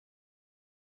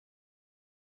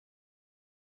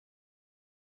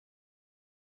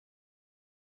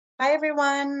Hi,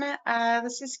 everyone.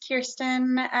 This is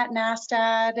Kirsten at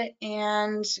NASTAD,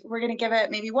 and we're going to give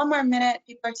it maybe one more minute.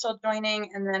 People are still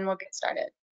joining, and then we'll get started.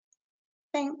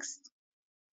 Thanks.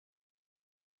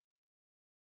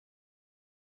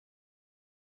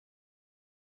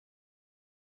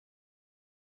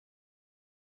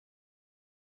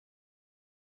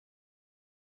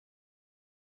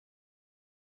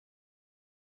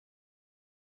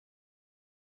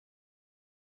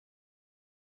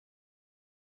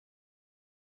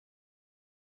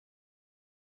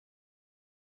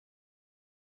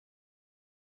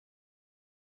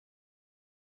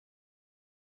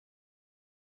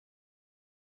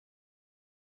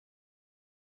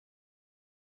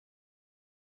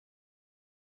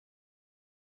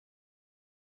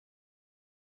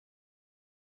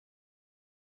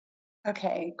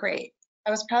 Okay, great.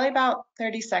 That was probably about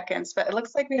 30 seconds, but it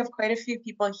looks like we have quite a few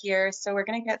people here, so we're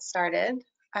going to get started.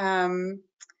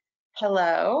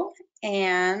 Hello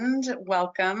and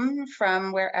welcome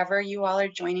from wherever you all are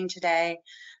joining today.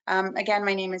 Again,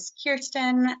 my name is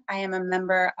Kirsten. I am a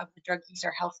member of the Drug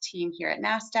User Health team here at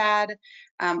NASTAD.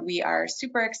 We are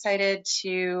super excited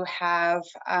to have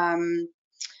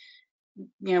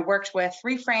worked with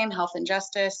Reframe Health and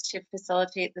Justice to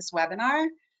facilitate this webinar.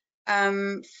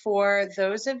 For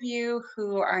those of you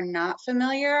who are not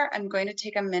familiar, I'm going to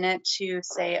take a minute to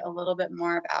say a little bit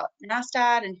more about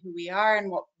NASTAD and who we are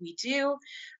and what we do,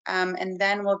 and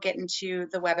then we'll get into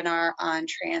the webinar on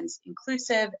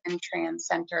trans-inclusive and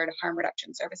trans-centered harm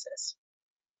reduction services.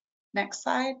 Next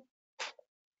slide.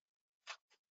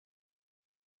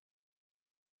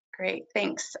 Great,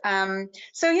 thanks.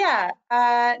 NASTAD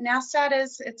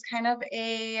it's kind of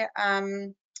a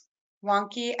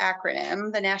wonky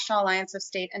acronym, the National Alliance of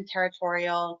State and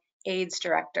Territorial AIDS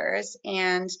Directors,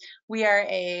 and we are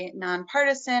a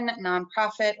nonpartisan,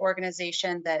 nonprofit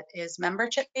organization that is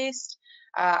membership-based.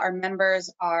 Our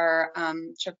members are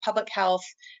sort of public health,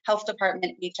 health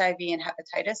department, HIV, and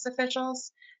hepatitis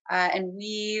officials, and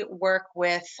we work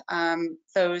with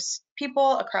those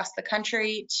people across the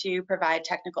country to provide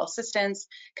technical assistance,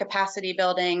 capacity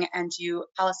building, and do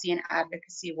policy and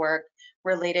advocacy work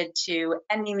related to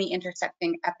ending the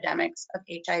intersecting epidemics of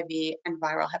HIV and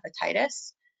viral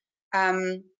hepatitis.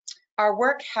 Our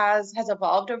work has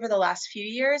evolved over the last few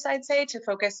years, I'd say, to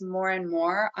focus more and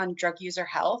more on drug user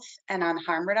health and on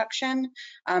harm reduction,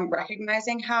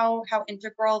 recognizing how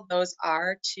integral those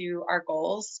are to our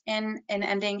goals in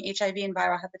ending HIV and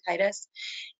viral hepatitis.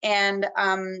 And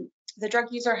the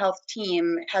drug user health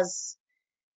team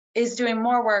is doing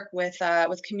more work with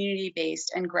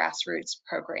community-based and grassroots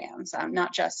programs,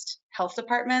 not just health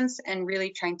departments, and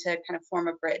really trying to kind of form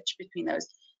a bridge between those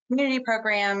community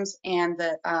programs and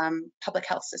the public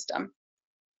health system.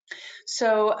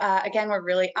 So again, we're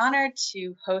really honored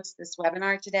to host this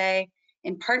webinar today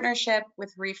in partnership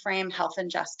with Reframe Health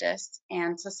and Justice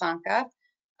and Sasanka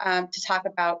to talk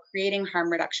about creating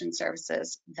harm reduction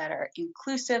services that are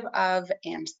inclusive of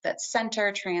and that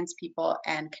center trans people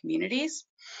and communities.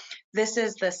 This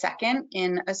is the second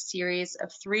in a series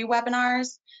of 3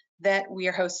 webinars that we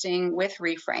are hosting with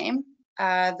Reframe.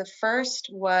 The first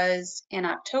was in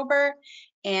October,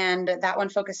 and that one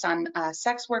focused on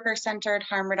sex worker-centered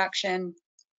harm reduction.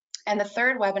 And the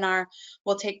third webinar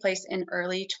will take place in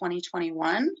early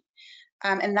 2021.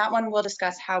 And that one will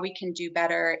discuss how we can do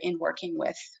better in working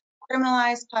with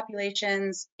criminalized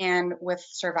populations and with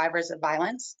survivors of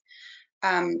violence.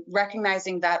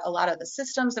 Recognizing that a lot of the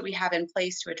systems that we have in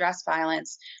place to address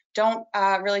violence don't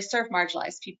really serve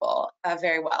marginalized people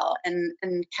very well and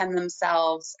can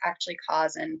themselves actually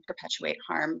cause and perpetuate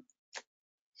harm.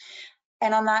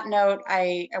 And on that note,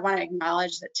 I want to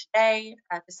acknowledge that today,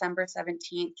 December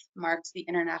 17th, marks the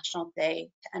International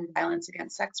Day to End Violence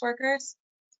Against Sex Workers.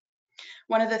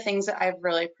 One of the things that I've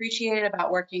really appreciated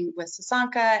about working with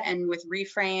Sasanka and with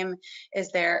Reframe is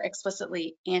their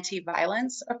explicitly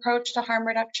anti-violence approach to harm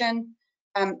reduction.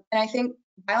 And I think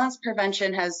violence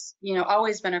prevention has,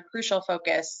 always been a crucial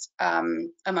focus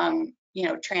among,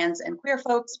 trans and queer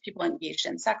folks, people engaged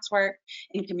in sex work,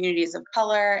 in communities of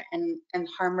color, and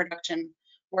harm reduction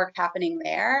work happening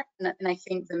there. And I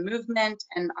think the movement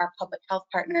and our public health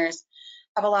partners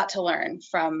have a lot to learn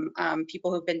from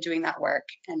people who've been doing that work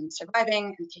and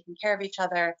surviving and taking care of each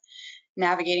other,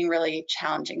 navigating really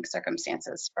challenging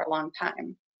circumstances for a long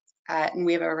time. And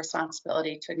we have a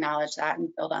responsibility to acknowledge that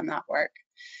and build on that work.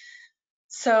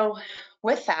 So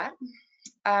with that,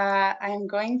 I'm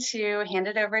going to hand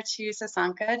it over to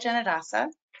Sasanka Janadasa,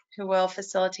 who will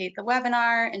facilitate the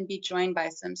webinar and be joined by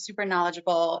some super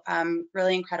knowledgeable,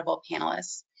 really incredible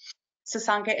panelists.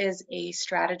 Sasanka is a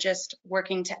strategist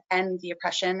working to end the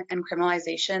oppression and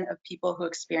criminalization of people who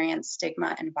experience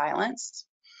stigma and violence.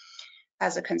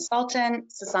 As a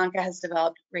consultant, Sasanka has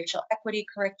developed racial equity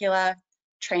curricula,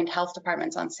 trained health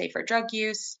departments on safer drug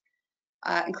use,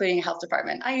 including a health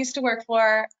department I used to work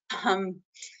for,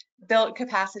 built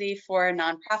capacity for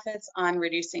nonprofits on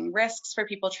reducing risks for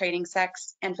people trading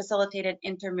sex, and facilitated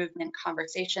inter-movement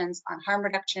conversations on harm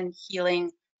reduction,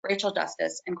 healing, racial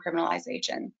justice, and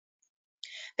criminalization.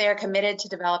 They are committed to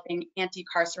developing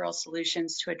anti-carceral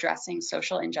solutions to addressing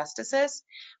social injustices,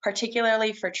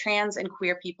 particularly for trans and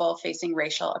queer people facing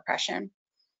racial oppression.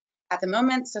 At the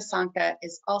moment, Sasanka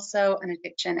is also an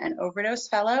addiction and overdose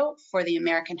fellow for the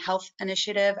American Health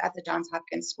Initiative at the Johns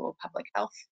Hopkins School of Public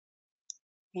Health.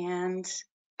 And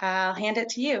I'll hand it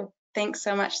to you. Thanks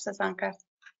so much, Sasanka.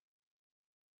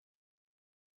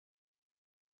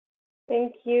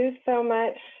 Thank you so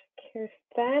much,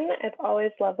 Kirsten. It's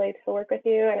always lovely to work with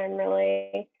you, and I'm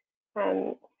really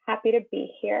happy to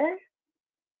be here.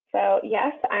 So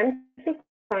yes, I'm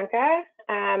Sasanka.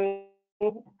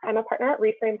 I'm a partner at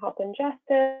Reframe Health and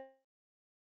Justice.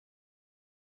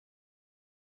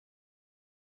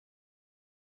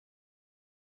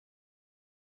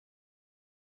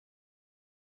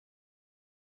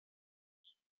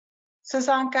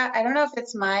 Sasanka, I don't know if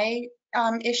it's my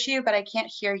issue, but I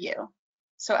can't hear you.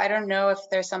 So I don't know if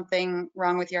there's something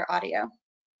wrong with your audio.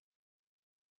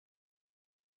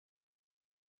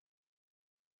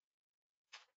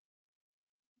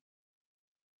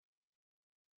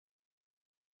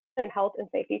 And health and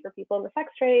safety for people in the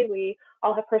sex trade. We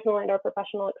all have personal and or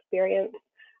professional experience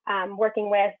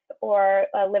working with or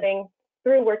living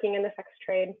through working in the sex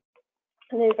trade.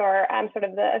 And these are sort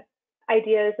of the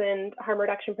ideas and harm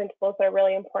reduction principles that are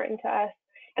really important to us.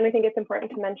 And I think it's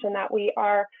important to mention that we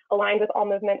are aligned with all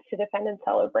movements to defend and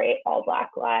celebrate all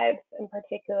Black lives, and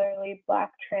particularly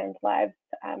Black trans lives,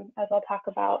 as I'll talk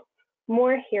about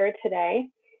more here today.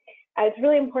 It's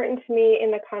really important to me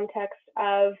in the context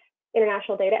of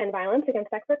international data and violence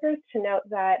against sex workers to note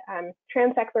that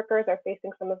trans sex workers are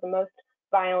facing some of the most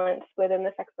violence within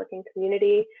the sex working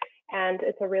community. And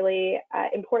it's a really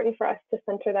important for us to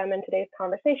center them in today's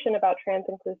conversation about trans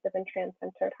inclusive and trans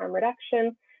centered harm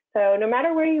reduction. So no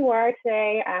matter where you are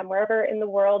today, wherever in the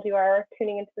world you are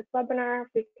tuning into this webinar, if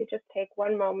we could just take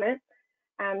one moment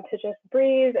to just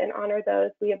breathe and honor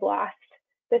those we have lost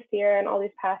this year and all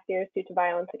these past years due to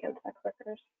violence against sex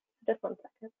workers. Just 1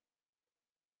 second.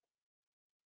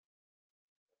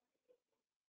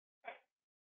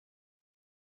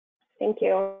 Thank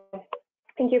you.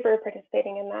 Thank you for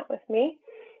participating in that with me.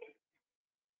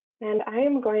 And I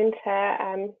am going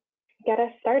to get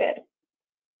us started.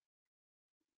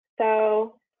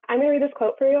 So I'm going to read this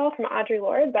quote for you all from Audre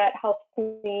Lorde that helps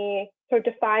me sort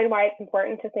of define why it's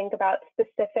important to think about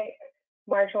specific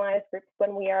marginalized groups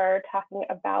when we are talking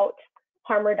about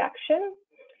harm reduction.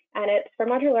 And it's from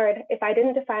Audre Lorde: "If I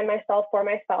didn't define myself for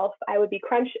myself, I would be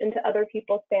crunched into other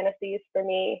people's fantasies for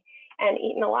me and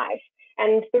eaten alive."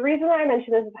 And the reason why I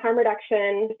mention this is harm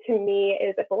reduction to me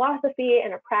is a philosophy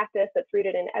and a practice that's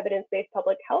rooted in evidence-based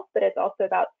public health, but it's also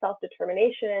about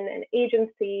self-determination and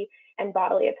agency and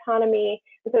bodily autonomy.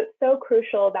 And so it's so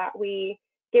crucial that we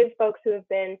give folks who have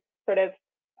been sort of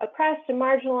oppressed and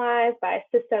marginalized by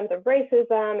systems of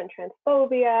racism and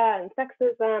transphobia and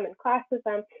sexism and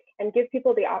classism, and give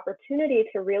people the opportunity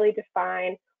to really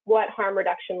define what harm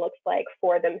reduction looks like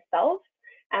for themselves.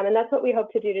 And that's what we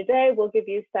hope to do today. We'll give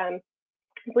you some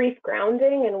brief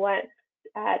grounding in what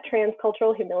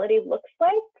transcultural humility looks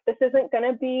like. This isn't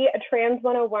going to be a trans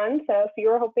 101, so if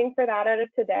you're hoping for that out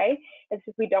of today, it's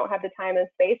just we don't have the time and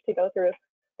space to go through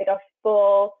like a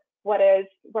full what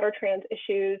are trans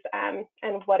issues and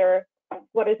what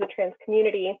is the trans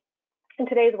community in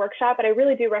today's workshop. But I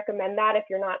really do recommend that if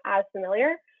you're not as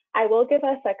familiar. I will give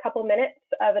us a couple minutes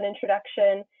of an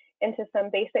introduction into some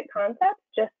basic concepts,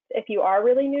 just if you are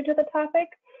really new to the topic.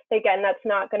 Again, that's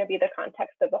not going to be the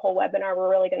context of the whole webinar. We're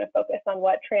really going to focus on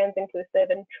what trans inclusive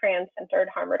and trans centered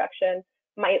harm reduction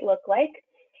might look like.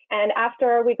 And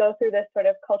after we go through this sort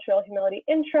of cultural humility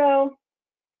intro,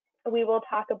 we will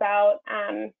talk about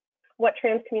what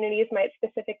trans communities might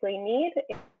specifically need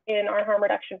in our harm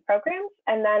reduction programs.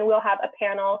 And then we'll have a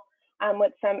panel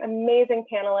with some amazing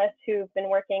panelists who've been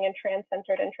working in trans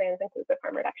centered and trans inclusive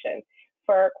harm reduction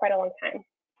for quite a long time.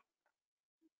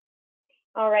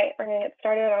 All right, we're going to get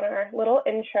started on our little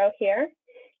intro here.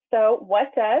 So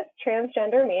what does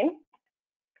transgender mean?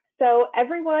 So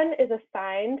everyone is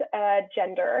assigned a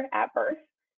gender at birth.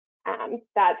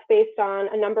 That's based on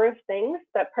a number of things,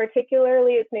 but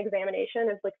particularly it's an examination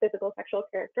of like physical sexual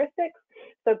characteristics.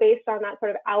 So based on that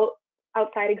sort of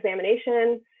outside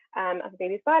examination, of a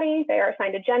baby's body. They are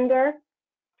assigned a gender,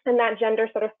 and that gender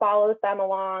sort of follows them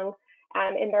along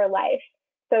in their life.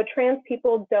 So trans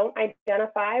people don't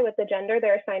identify with the gender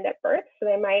they're assigned at birth. So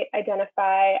they might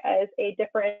identify as a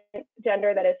different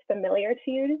gender that is familiar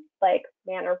to you, like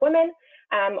man or woman,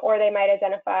 or they might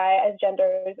identify as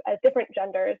different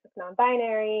genders,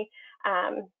 non-binary,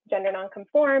 gender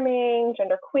non-conforming,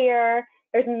 gender queer.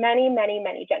 There's many, many,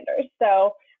 many genders.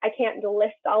 So I can't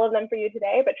list all of them for you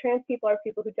today, but trans people are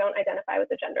people who don't identify with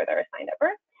the gender they're assigned at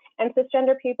birth. And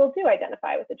cisgender people do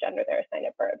identify with the gender they're assigned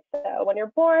at birth. So when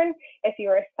you're born, if you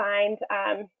are assigned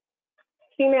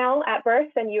female at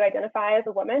birth and you identify as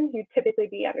a woman, you'd typically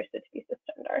be understood to be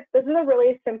cisgender. This is a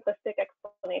really simplistic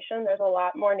explanation. There's a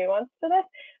lot more nuance to this,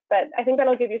 but I think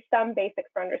that'll give you some basics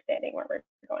for understanding where we're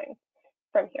going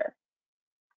from here.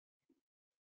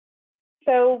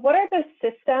 So what are the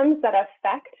systems that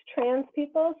affect trans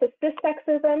people? So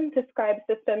cissexism describes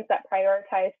systems that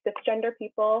prioritize cisgender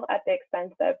people at the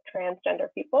expense of transgender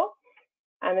people.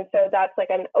 And so that's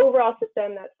like an overall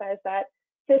system that says that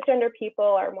cisgender people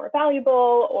are more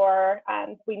valuable, or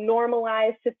we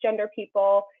normalize cisgender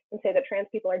people and say that trans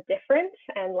people are different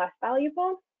and less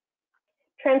valuable.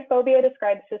 Transphobia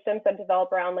describes systems that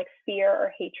develop around like fear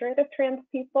or hatred of trans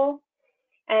people.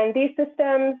 And these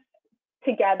systems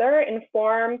together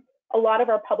inform a lot of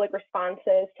our public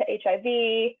responses to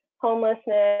HIV,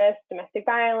 homelessness, domestic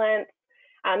violence.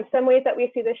 Some ways that we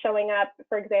see this showing up,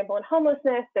 for example, in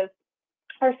homelessness, is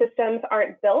our systems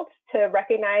aren't built to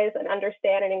recognize and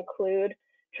understand and include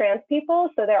trans people,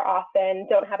 so they often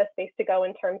don't have a space to go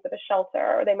in terms of a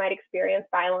shelter, or they might experience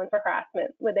violence or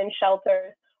harassment within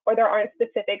shelters, or there aren't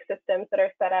specific systems that are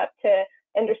set up to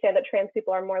understand that trans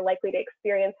people are more likely to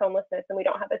experience homelessness, and we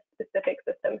don't have a specific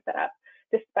system set up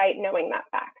despite knowing that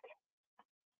fact.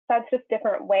 That's just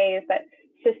different ways that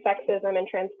cissexism and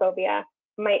transphobia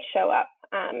might show up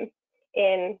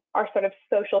in our sort of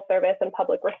social service and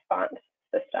public response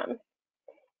systems.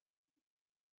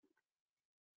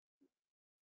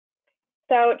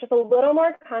 So just a little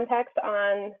more context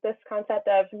on this concept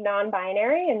of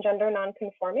non-binary and gender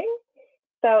non-conforming.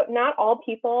 So not all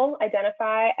people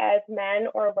identify as men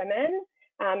or women.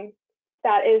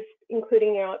 That is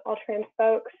including, you know, all trans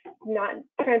folks.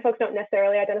 Trans folks don't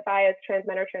necessarily identify as trans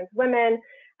men or trans women,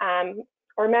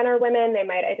 or men or women. They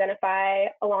might identify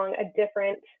along a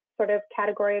different sort of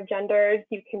category of genders.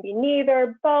 You can be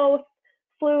neither, both,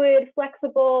 fluid,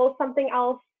 flexible, something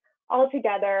else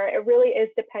altogether. It really is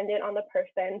dependent on the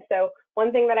person. So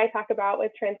one thing that I talk about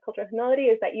with transcultural humility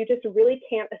is that you just really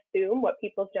can't assume what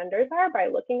people's genders are by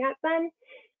looking at them.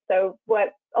 So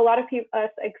what a lot of us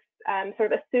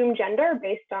sort of assume gender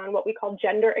based on what we call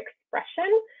gender expression.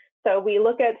 So we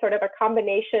look at sort of a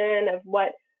combination of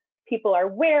what people are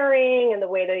wearing and the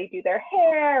way they do their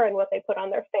hair and what they put on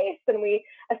their face, and we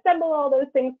assemble all those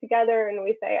things together and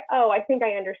we say, oh, I think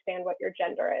I understand what your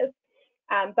gender is.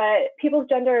 But people's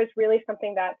gender is really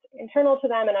something that's internal to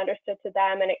them and understood to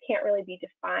them, and it can't really be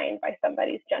defined by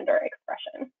somebody's gender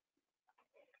expression.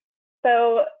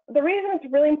 So the reason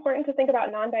it's really important to think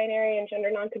about non-binary and gender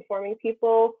non-conforming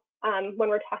people when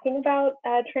we're talking about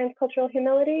transcultural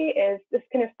humility is this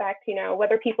can affect, you know,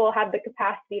 whether people have the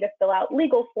capacity to fill out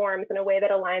legal forms in a way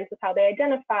that aligns with how they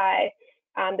identify.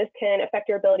 This can affect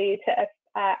your ability to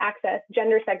access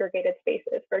gender segregated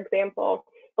spaces. For example,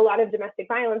 a lot of domestic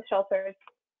violence shelters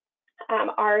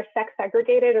are sex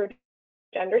segregated or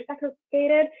gender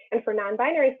segregated. And for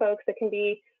non-binary folks, it can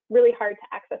be really hard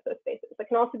to access those spaces. It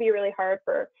can also be really hard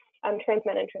for trans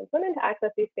men and trans women to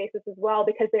access these spaces as well,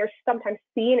 because they're sometimes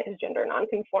seen as gender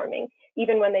non-conforming,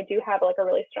 even when they do have like a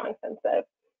really strong sense of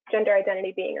gender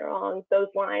identity being along those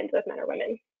lines of men or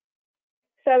women.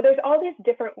 So there's all these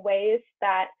different ways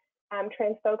that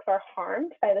trans folks are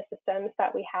harmed by the systems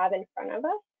that we have in front of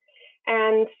us.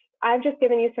 And I've just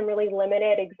given you some really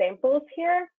limited examples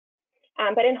here.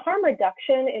 But in harm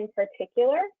reduction in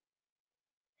particular,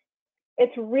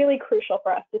 it's really crucial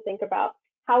for us to think about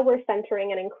how we're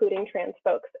centering and including trans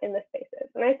folks in the spaces.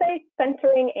 And I say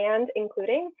centering and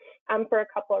including for a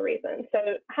couple of reasons.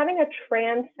 So having a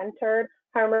trans-centered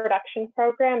harm reduction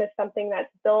program is something that's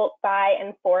built by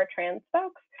and for trans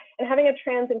folks. And having a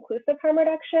trans-inclusive harm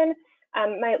reduction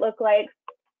might look like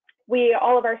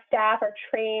all of our staff are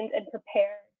trained and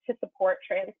prepared to support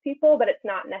trans people, but it's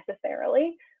not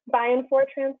necessarily by and for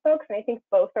trans folks. And I think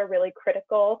both are really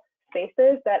critical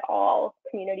spaces that all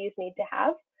communities need to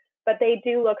have, but they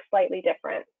do look slightly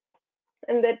different.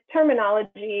 And the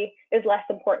terminology is less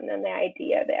important than the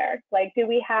idea there. Like, do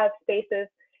we have spaces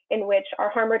in which our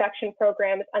harm reduction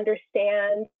programs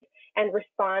understand and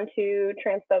respond to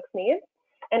trans folks' needs?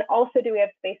 And also, do we have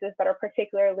spaces that are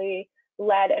particularly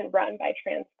led and run by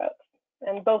trans folks,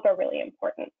 and both are really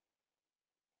important.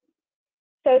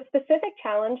 So specific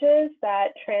challenges that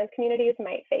trans communities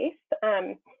might face.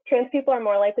 Trans people are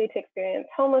more likely to experience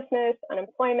homelessness,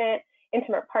 unemployment,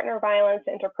 intimate partner violence,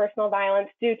 interpersonal violence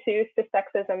due to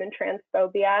sexism and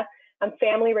transphobia.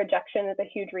 Family rejection is a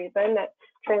huge reason that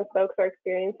trans folks are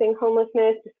experiencing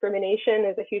homelessness. Discrimination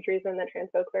is a huge reason that trans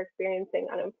folks are experiencing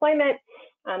unemployment.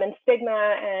 And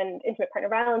stigma and intimate partner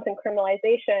violence and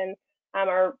criminalization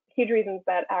are huge reasons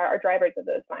that are drivers of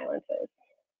those violences.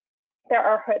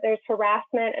 There's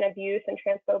harassment and abuse and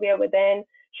transphobia within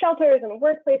shelters and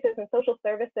workplaces and social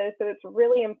services. So it's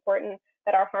really important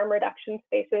that our harm reduction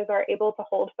spaces are able to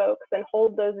hold folks and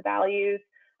hold those values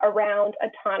around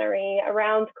autonomy,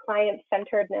 around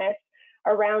client-centeredness,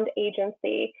 around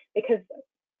agency, because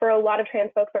for a lot of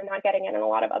trans folks are not getting it in a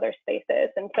lot of other spaces.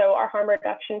 And so our harm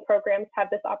reduction programs have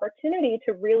this opportunity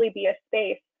to really be a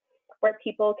space where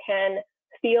people can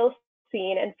feel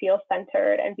seen and feel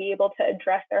centered and be able to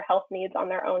address their health needs on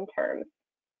their own terms.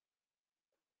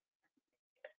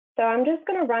 So I'm just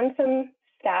going to run some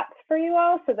stats for you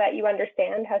all so that you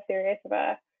understand how serious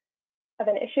of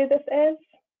an issue this is.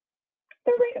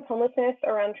 The rate of homelessness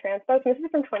around trans folks, and this is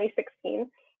from 2016.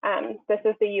 This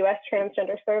is the US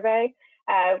Transgender Survey,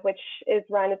 which is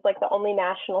run, it's like the only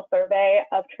national survey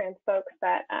of trans folks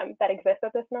that exists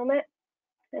at this moment.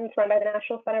 And it's run by the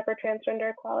National Center for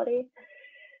Transgender Equality.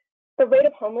 The rate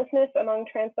of homelessness among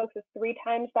trans folks is 3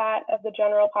 times that of the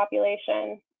general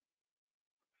population.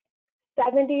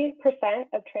 70%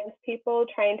 of trans people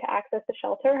trying to access the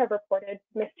shelter have reported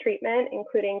mistreatment,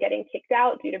 including getting kicked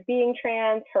out due to being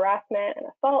trans, harassment, and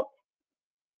assault.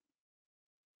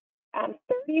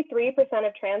 33%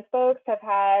 of trans folks have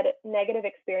had negative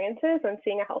experiences when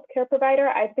seeing a healthcare provider.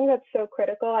 I think that's so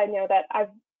critical. I know that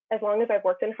as long as I've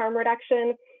worked in harm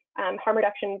reduction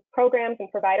programs and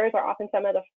providers are often some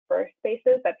of the first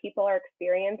spaces that people are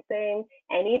experiencing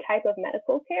any type of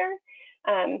medical care,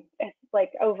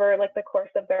 over the course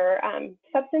of their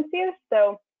substance use.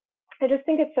 So I just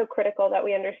think it's so critical that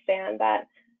we understand that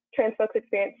trans folks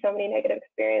experience so many negative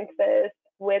experiences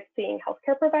with seeing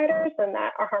healthcare providers, and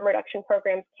that our harm reduction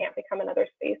programs can't become another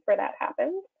space where that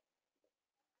happens.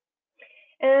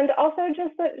 And also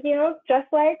just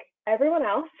like everyone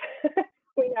else,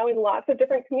 we know in lots of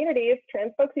different communities,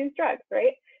 trans folks use drugs,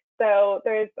 right? So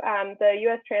there's the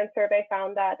US Trans Survey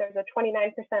found that there's a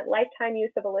 29% lifetime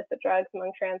use of illicit drugs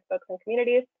among trans folks and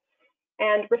communities.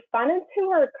 And respondents who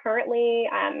are currently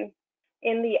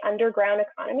in the underground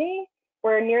economy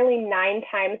were nearly 9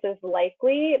 times as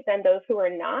likely than those who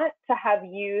are not to have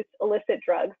used illicit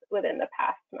drugs within the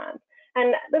past month.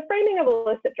 And the framing of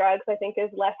illicit drugs, I think,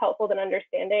 is less helpful than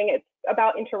understanding. It's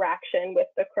about interaction with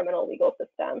the criminal legal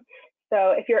system.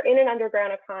 So if you're in an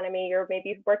underground economy, you're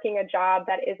maybe working a job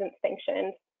that isn't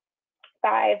sanctioned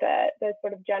by the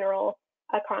sort of general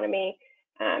economy,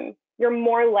 you're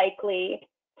more likely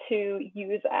to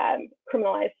use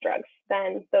criminalized drugs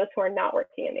than those who are not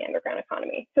working in the underground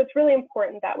economy. So it's really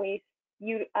important that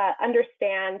you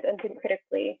understand and think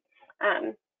critically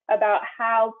about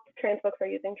how trans folks are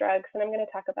using drugs, and I'm going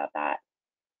to talk about that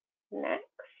next.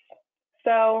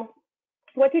 So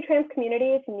what do trans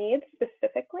communities need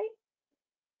specifically?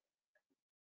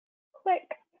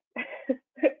 Click.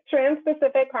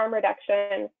 Trans-specific harm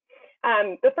reduction.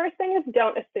 The first thing is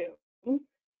don't assume.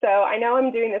 So I know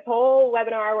I'm doing this whole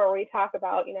webinar where we talk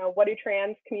about, what do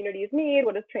trans communities need?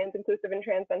 What does trans inclusive and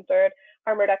trans-centered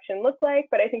harm reduction look like?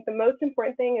 But I think the most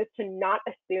important thing is to not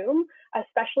assume,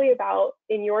 especially about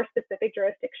in your specific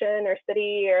jurisdiction or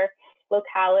city or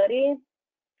locality.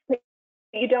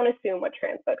 You don't assume what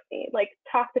trans folks need. Like,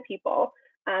 talk to people,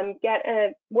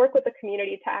 work with the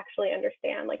community to actually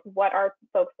understand what are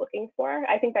folks looking for.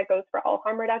 I think that goes for all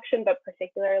harm reduction, but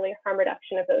particularly harm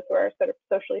reduction of those who are sort of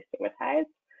socially stigmatized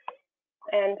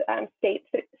and state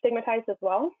stigmatized as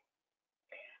well.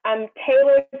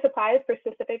 Tailored supplies for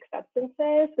specific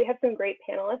substances. We have some great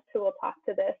panelists who will talk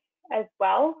to this as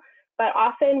well, but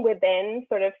often within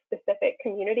sort of specific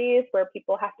communities where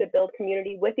people have to build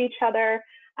community with each other,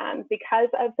 because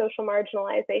of social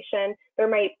marginalization, there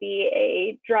might be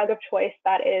a drug of choice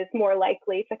that is more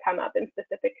likely to come up in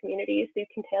specific communities, so you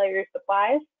can tailor your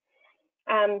supplies.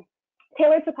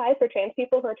 Tailored supplies for trans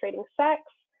people who are trading sex.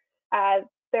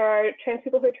 There are trans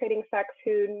people who are trading sex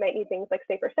who might need things like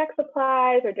safer sex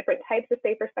supplies or different types of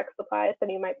safer sex supplies than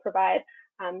you might provide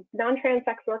non-trans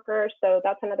sex workers, so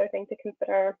that's another thing to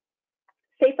consider.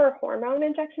 Safer hormone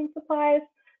injection supplies.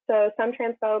 So some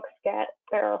trans folks get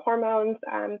their hormones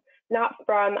not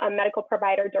from a medical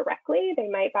provider directly. They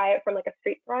might buy it from a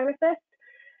street pharmacist.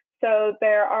 So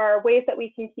there are ways that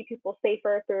we can keep people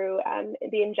safer through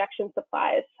the injection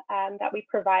supplies that we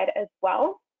provide as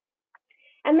well.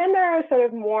 And then there are sort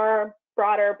of more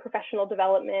broader professional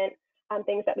development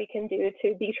things that we can do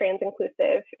to be trans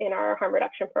inclusive in our harm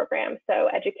reduction program. So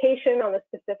education on the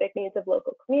specific needs of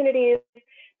local communities,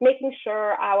 making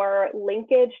sure our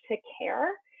linkage to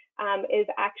care is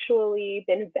actually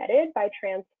been vetted by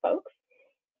trans folks.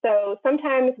 So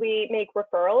sometimes we make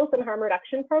referrals in harm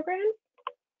reduction programs,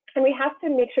 and we have to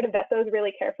make sure to vet those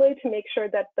really carefully to make sure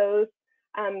that those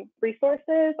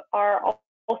resources are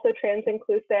also trans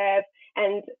inclusive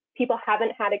and people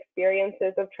haven't had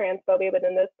experiences of transphobia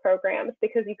within those programs,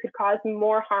 because you could cause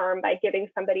more harm by giving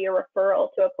somebody a referral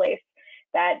to a place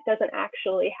that doesn't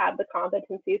actually have the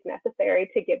competencies necessary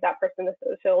to give that person the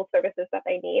social services that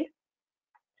they need.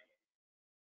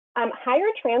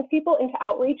 Hire trans people into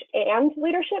outreach and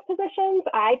leadership positions.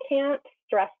 I can't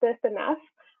stress this enough.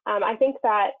 I think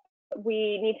that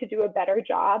we need to do a better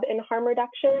job in harm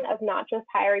reduction of not just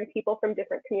hiring people from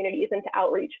different communities into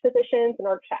outreach positions in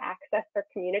order to access their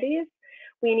communities.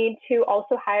 We need to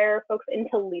also hire folks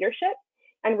into leadership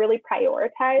and really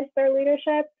prioritize their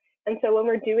leadership. And so when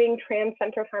we're doing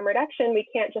trans-centered harm reduction, we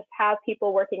can't just have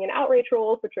people working in outreach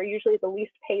roles, which are usually the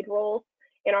least paid roles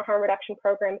in our harm reduction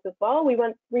programs as well. We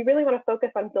really want to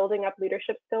focus on building up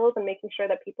leadership skills and making sure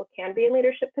that people can be in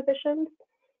leadership positions.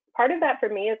 Part of that for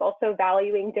me is also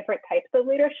valuing different types of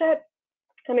leadership.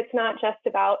 And it's not just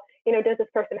about, does this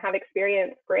person have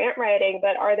experience grant writing,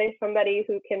 but are they somebody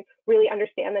who can really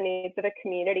understand the needs of a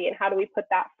community, and how do we put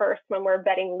that first when we're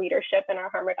vetting leadership in our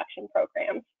harm reduction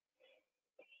programs?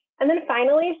 And then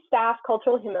finally, staff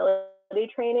cultural humility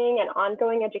training and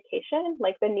ongoing education.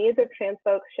 Like, the needs of trans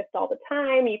folks shift all the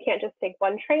time. You can't just take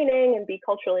one training and be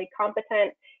culturally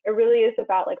competent. It really is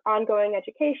about like ongoing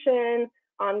education,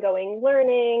 ongoing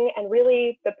learning, and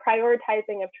really the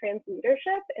prioritizing of trans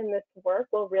leadership in this work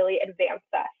will really advance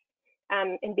us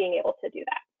in being able to do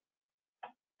that.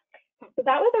 So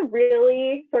that was a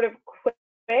really sort of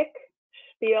quick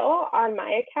spiel on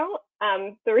my account.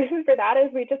 The reason for that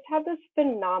is we just have this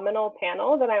phenomenal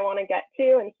panel that I want to get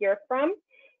to and hear from.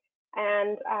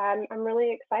 And I'm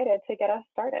really excited to get us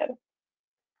started.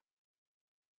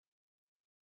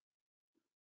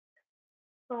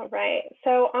 All right,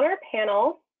 so on our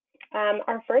panel,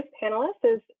 our first panelist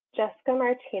is Jessica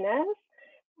Martinez.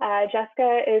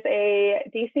 Jessica is a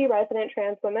DC resident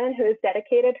trans woman who has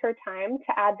dedicated her time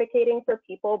to advocating for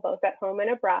people both at home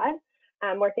and abroad,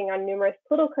 working on numerous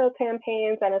political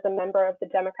campaigns, and as a member of the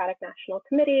Democratic National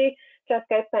Committee.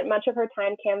 Jessica spent much of her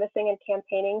time canvassing and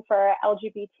campaigning for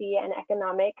LGBT and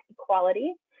economic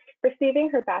equality, receiving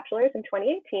her bachelor's in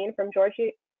 2018 from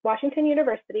Washington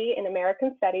University in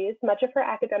American Studies. Much of her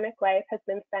academic life has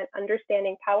been spent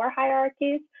understanding power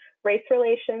hierarchies, race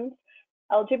relations,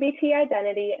 LGBT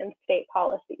identity, and state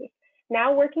policies.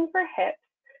 Now working for HIPS,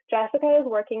 Jessica is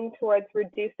working towards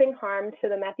reducing harm to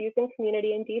the meth using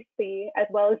community in DC, as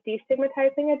well as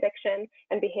destigmatizing addiction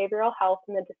and behavioral health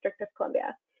in the District of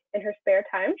Columbia. In her spare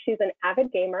time, she's an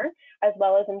avid gamer, as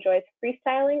well as enjoys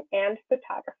freestyling and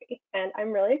photography. And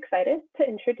I'm really excited to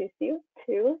introduce you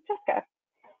to Jessica.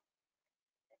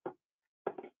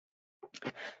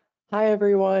 Hi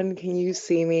everyone, can you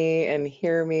see me and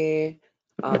hear me?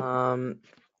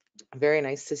 Very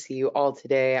nice to see you all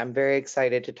today. I'm very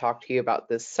excited to talk to you about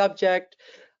this subject.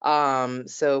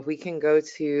 So if we can go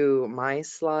to my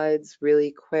slides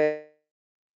really quick.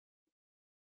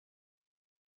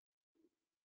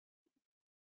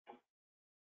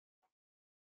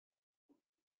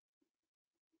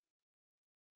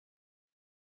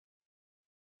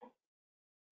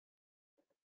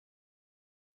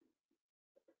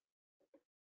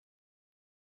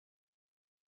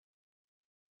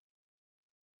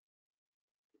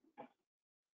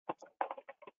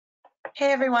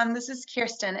 Hey everyone, this is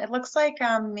Kirsten. It looks like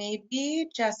maybe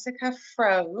Jessica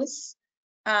froze.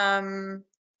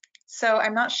 So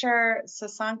I'm not sure.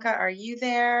 Sasanka, are you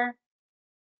there?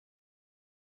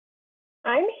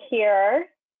 I'm here.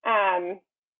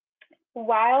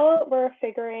 While we're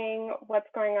figuring what's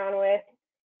going on with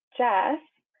Jessica,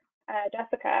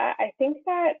 I think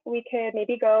that we could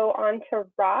maybe go on to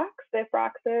Rox, if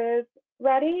Rox is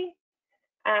ready,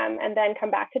 and then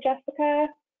come back to Jessica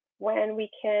when we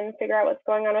can figure out what's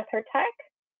going on with her tech.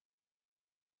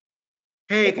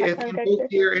 Hey, can you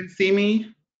hear and see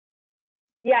me?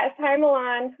 Yes, hi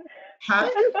Milan. Hi,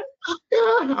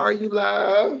 how are you,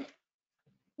 love?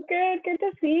 Good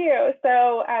to see you.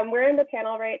 So we're in the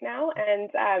panel right now, and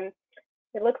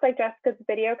it looks like Jessica's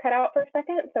video cut out for a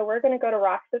second. So we're going to go to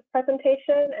Rox's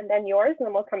presentation and then yours, and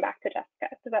then we'll come back to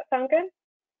Jessica. Does that sound good?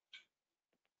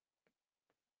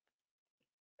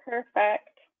 Perfect.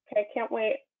 Okay, can't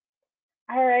wait.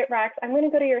 All right, Rax, I'm going to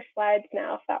go to your slides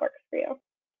now if that works for you.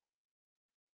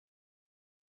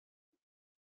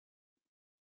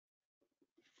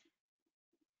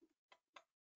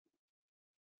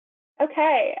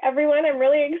 Okay, everyone, I'm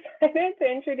really excited to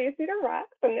introduce you to Rax,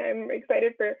 and I'm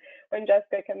excited for when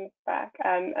Jessica comes back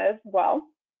as well.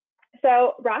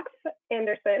 So Rax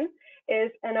Anderson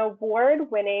is an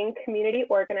award-winning community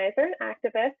organizer and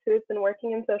activist who has been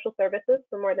working in social services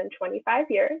for more than 25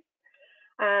 years.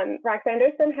 Rax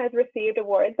Anderson has received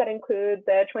awards that include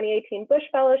the 2018 Bush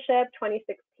Fellowship,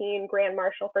 2016 Grand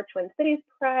Marshal for Twin Cities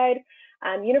Pride,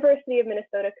 University of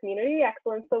Minnesota Community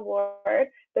Excellence Award,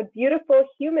 the Beautiful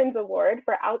Humans Award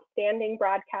for Outstanding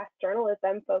Broadcast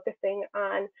Journalism focusing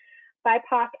on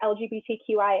BIPOC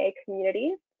LGBTQIA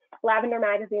communities, Lavender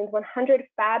Magazine's 100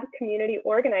 Fab Community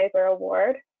Organizer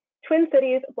Award, Twin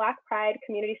Cities Black Pride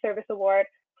Community Service Award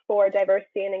for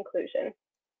Diversity and Inclusion.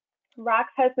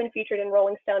 Rax has been featured in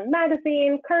Rolling Stone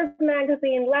Magazine, Curves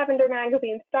Magazine, Lavender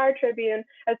Magazine, Star Tribune,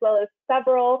 as well as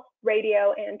several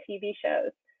radio and TV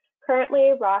shows.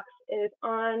 Currently, Rax is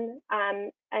an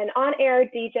on-air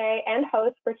DJ and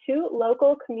host for 2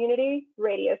 local community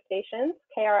radio stations,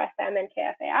 KRFM and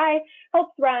KFAI,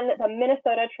 helps run the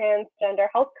Minnesota Transgender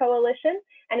Health Coalition,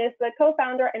 and is the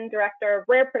co-founder and director of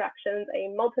Rare Productions, a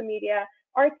multimedia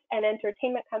arts and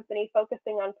entertainment company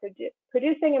focusing on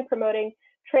producing and promoting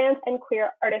trans and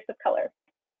queer artists of color.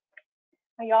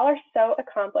 Y'all are so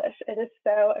accomplished. It is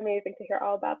so amazing to hear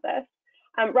all about this.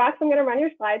 Rax, I'm going to run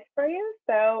your slides for you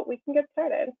so we can get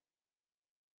started.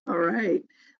 All right.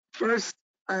 First,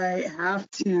 I have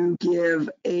to give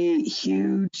a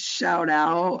huge shout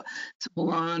out to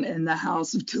Milan and the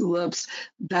House of Tulips.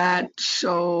 That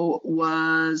show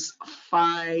was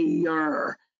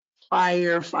fire.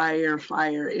 Fire, fire,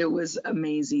 fire. It was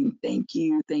amazing. Thank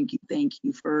you, thank you, thank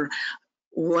you for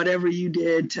whatever you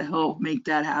did to help make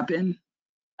that happen.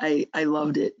 I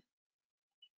loved it.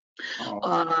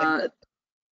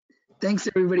 Thanks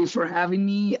everybody for having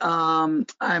me. I'm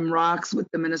Rax with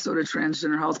the Minnesota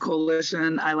Transgender Health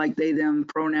Coalition. I like they, them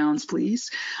pronouns, please.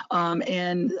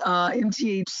 MTHC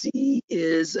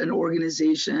is an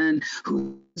organization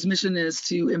whose mission is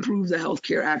to improve the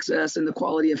healthcare access and the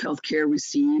quality of healthcare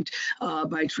received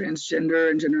by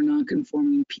transgender and gender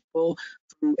nonconforming people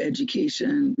through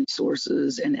education,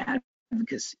 resources, and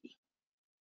advocacy.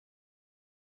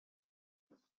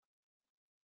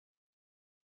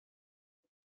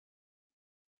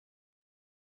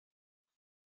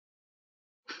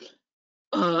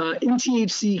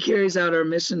 MTHC carries out our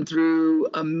mission through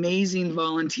amazing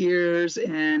volunteers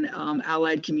and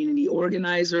allied community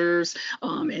organizers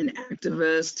and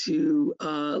activists who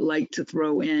like to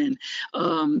throw in.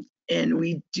 And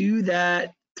we do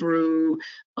that through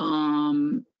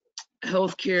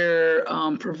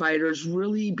healthcare providers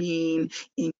really being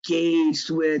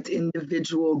engaged with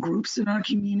individual groups in our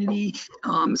community,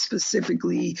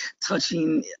 specifically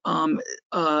touching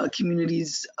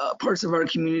communities, parts of our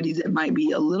community that might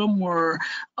be a little more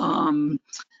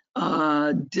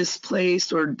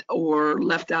displaced or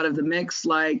left out of the mix,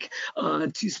 like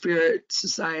Two-Spirit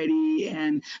Society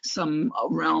and some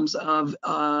realms of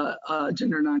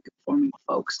gender nonconforming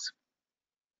folks.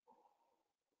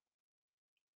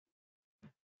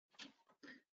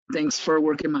 Thanks for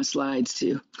working my slides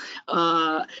too.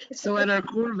 So at our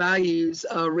core values,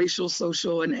 racial,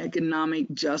 social, and economic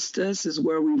justice is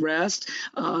where we rest.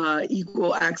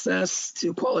 Equal access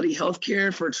to quality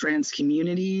healthcare for trans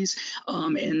communities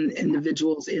and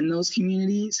individuals in those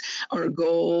communities. Our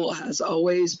goal has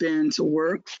always been to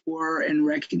work for and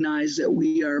recognize that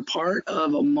we are part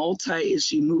of a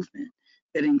multi-issue movement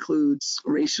that includes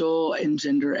racial and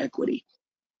gender equity.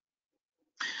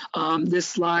 This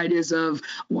slide is of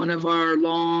one of our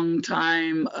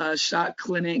longtime shot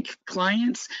clinic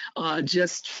clients,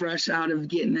 just fresh out of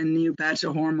getting a new batch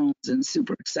of hormones and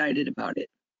super excited about it.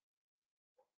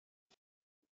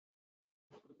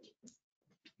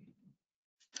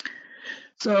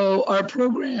 So our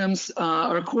programs,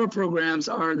 our core programs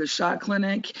are the shot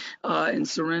clinic and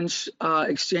syringe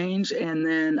exchange, and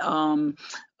then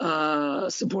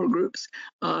support groups.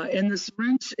 And the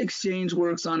syringe exchange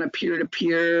works on a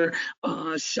peer-to-peer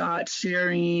shot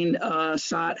sharing,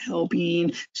 shot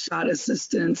helping, shot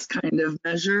assistance kind of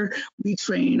measure. We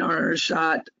train our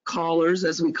shot callers,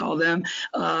 as we call them,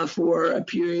 for a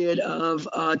period of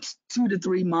 2 to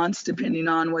 3 months, depending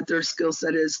on what their skill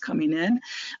set is coming in.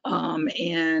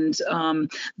 And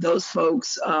those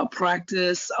folks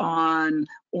practice on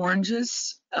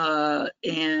oranges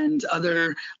and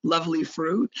other lovely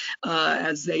fruit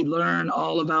as they learn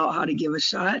all about how to give a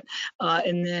shot.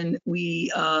 And then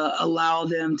we allow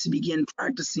them to begin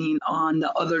practicing on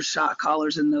the other shot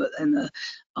callers and the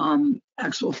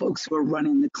actual folks who are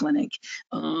running the clinic.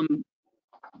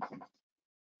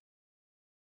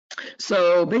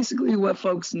 So basically what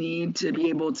folks need to be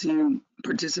able to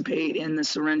participate in the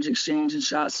syringe exchange and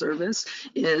shot service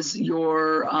is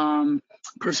your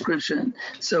prescription.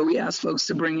 So we ask folks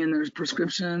to bring in their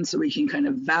prescription so we can kind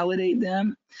of validate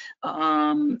them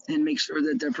and make sure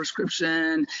that their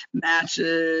prescription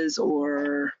matches,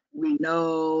 or we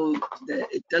know that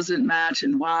it doesn't match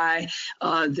and why,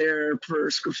 their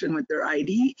prescription with their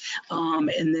ID.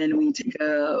 And then we take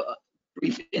a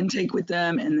brief intake with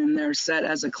them, and then they're set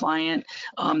as a client.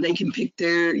 They can pick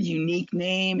their unique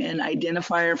name and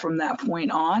identifier from that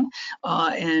point on,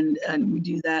 and we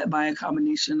do that by a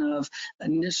combination of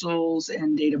initials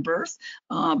and date of birth.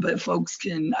 But folks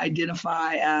can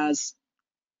identify as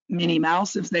Minnie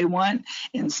Mouse if they want,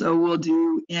 and so we'll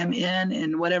do MN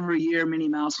and whatever year Minnie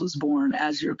Mouse was born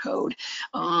as your code.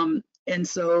 And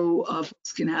so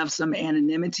folks can have some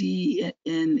anonymity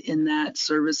in that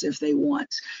service if they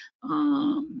want.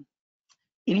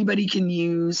 Anybody can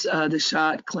use the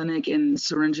shot clinic and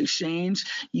syringe exchange.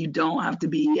 You don't have to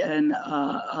be an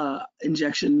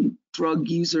injection drug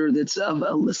user that's of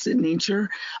illicit nature,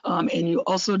 and you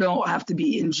also don't have to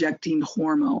be injecting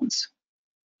hormones.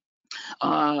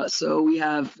 So we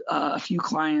have a few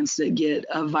clients that get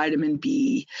a vitamin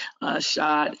B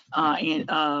shot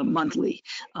monthly.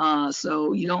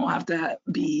 So you don't have to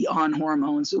be on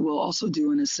hormones. We'll also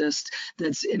do an assist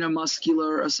that's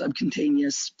intramuscular or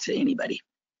subcutaneous to anybody.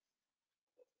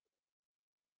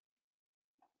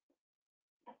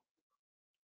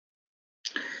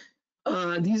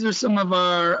 These are some of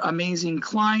our amazing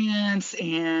clients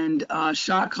and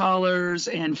shot callers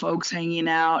and folks hanging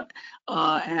out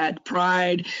at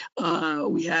Pride.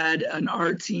 We had an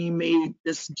art team made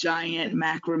this giant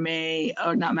macrame,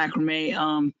 or not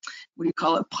macrame, what do you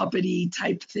call it, puppety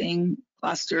type thing,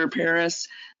 plaster Paris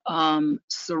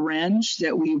syringe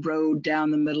that we rode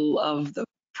down the middle of the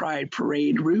Pride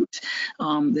Parade route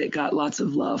that got lots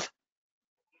of love.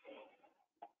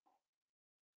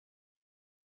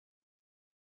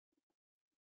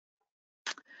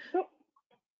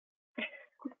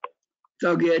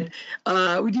 So good.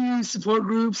 We do support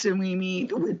groups, and we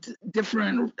meet with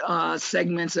different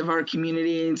segments of our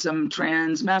community, and some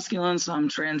trans masculine, some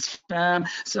trans femme,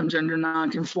 some gender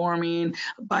non-conforming,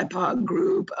 BIPOC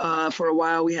group. For a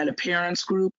while, we had a parents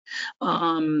group.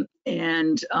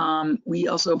 And we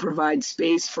also provide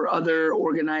space for other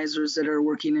organizers that are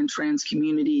working in trans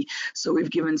community. So we've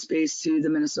given space to the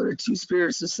Minnesota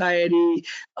Two-Spirit Society,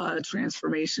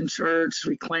 Transformation Church,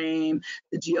 Reclaim,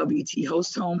 the GLBT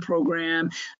Host Home Program,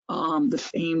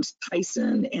 the famed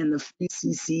Tyson, and the Free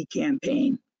CC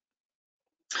campaign.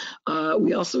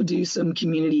 We also do some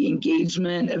community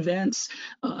engagement events,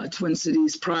 Twin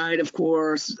Cities Pride, of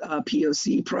course,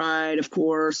 POC Pride, of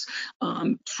course.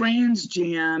 Trans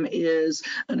Jam is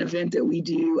an event that we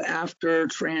do after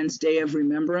Trans Day of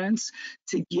Remembrance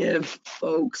to give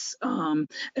folks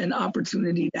an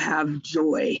opportunity to have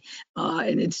joy.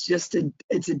 And it's just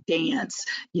it's a dance.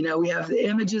 You know, we have the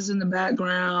images in the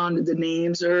background, the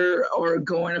names are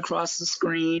going across the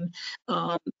screen.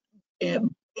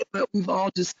 But we've all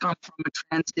just come from a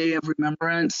Trans Day of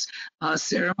Remembrance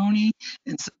ceremony.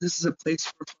 And so this is a place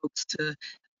for folks to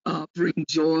bring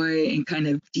joy and kind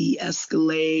of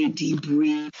de-escalate,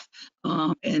 debrief,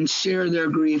 and share their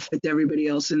grief with everybody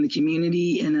else in the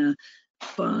community in a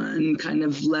fun, kind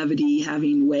of levity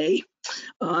having way.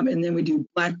 And then we do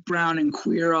Black, Brown, and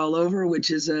Queer All Over, which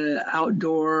is an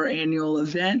outdoor annual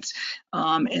event.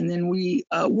 And then we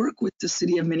work with the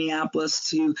city of Minneapolis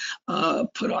to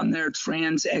put on their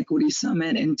Trans Equity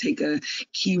Summit and take a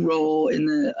key role in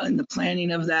the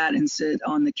planning of that and sit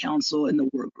on the council and the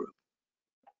work group.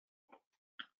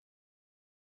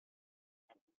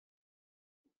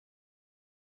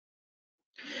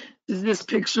 This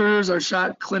pictures our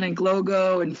shot clinic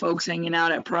logo and folks hanging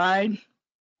out at Pride.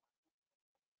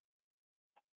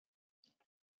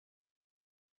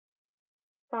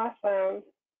 Awesome.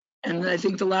 And I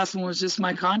think the last one was just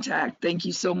my contact. Thank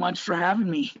you so much for having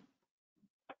me.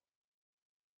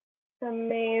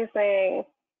 Amazing.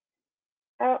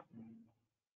 Oh,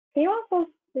 can you also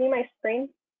see my screen?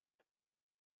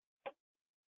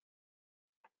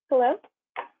 Hello?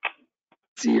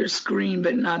 See your screen,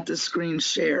 but not the screen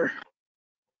share.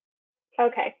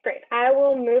 Okay, great. I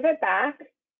will move it back.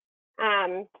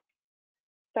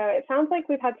 So it sounds like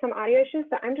we've had some audio issues,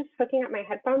 so I'm just hooking up my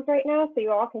headphones right now so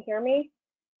you all can hear me.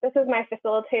 this is my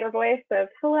facilitator voice of,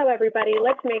 hello, everybody.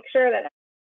 Let's make sure that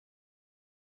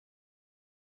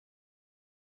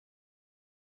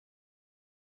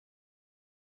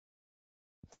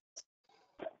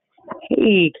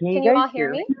Hey, can Can you you guys all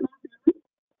hear me?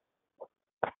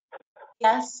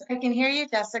 Yes, I can hear you,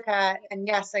 Jessica, and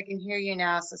yes, I can hear you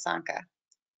now, Sasanka.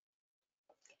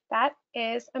 That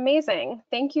is amazing.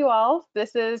 Thank you all.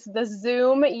 This is the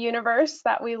Zoom universe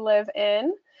that we live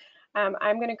in.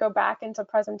 I'm going to go back into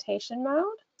presentation mode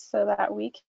so that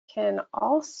we can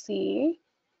all see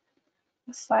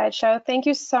the slideshow. Thank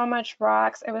you so much,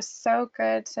 Rox. It was so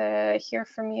good to hear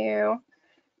from you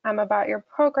about your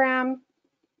program.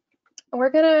 We're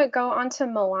going to go on to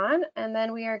Milan, and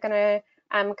then we are going to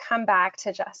come back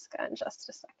to Jessica in just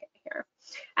a second here.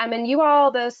 And you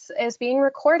all, this is being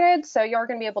recorded, so you're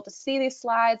going to be able to see these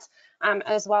slides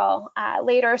as well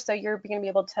later, so you're going to be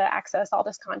able to access all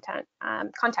this content,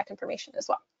 contact information as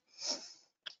well.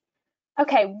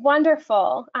 Okay,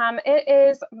 wonderful. It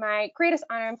is my greatest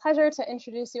honor and pleasure to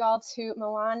introduce you all to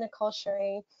Milan Nicole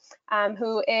Shuri,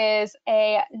 who is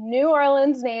a New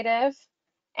Orleans native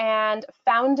and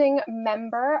founding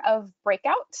member of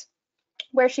Breakout,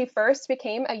 where she first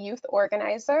became a youth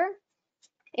organizer.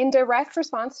 In direct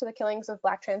response to the killings of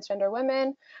Black transgender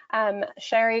women,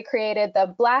 Shuri created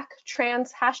the Black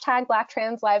Trans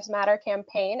Lives Matter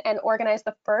campaign and organized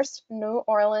the first New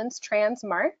Orleans Trans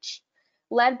March,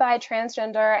 led by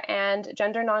transgender and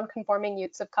gender nonconforming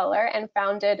youths of color, and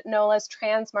founded NOLA's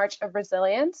Trans March of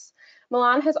Resilience.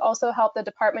 Milan has also helped the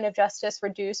Department of Justice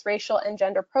reduce racial and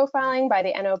gender profiling by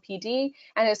the NOPD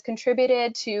and has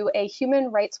contributed to a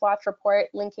Human Rights Watch report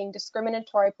linking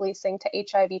discriminatory policing to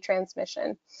HIV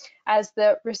transmission. As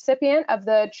the recipient of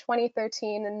the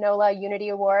 2013 NOLA Unity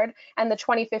Award and the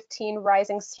 2015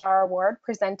 Rising Star Award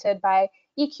presented by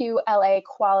EQLA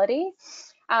Quality,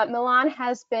 Milan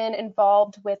has been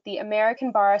involved with the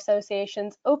American Bar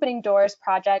Association's Opening Doors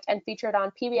project and featured on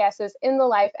PBS's In the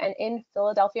Life and in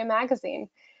Philadelphia magazine.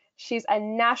 She's a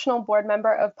national board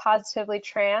member of Positively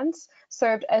Trans,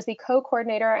 served as the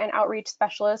co-coordinator and outreach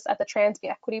specialist at the Trans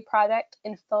Equity Project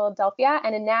in Philadelphia,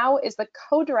 and now is the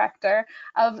co-director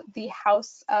of the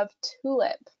House of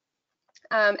Tulip.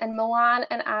 And Milan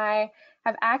and I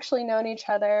have actually known each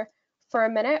other for a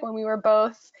minute when we were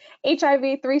both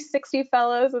HIV 360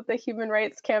 fellows with the Human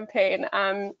Rights Campaign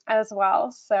as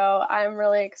well. So I'm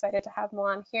really excited to have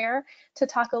Milan here to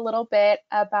talk a little bit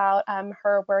about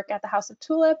her work at the House of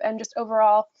Tulip and just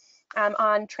overall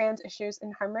on trans issues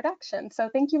in harm reduction. So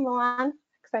thank you, Milan.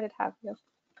 Excited to have you.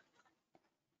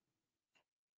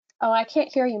 Oh, I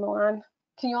can't hear you, Milan.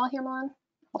 Can you all hear Milan?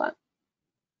 Hold on.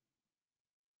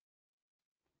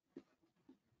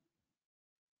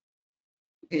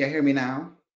 Can you hear me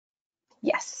now?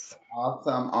 Yes.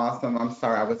 Awesome, awesome. I'm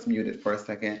sorry, I was muted for a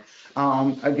second.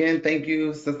 Again, thank you,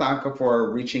 Sasanka,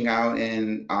 for reaching out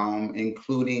and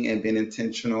including and being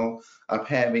intentional of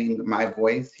having my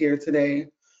voice here today.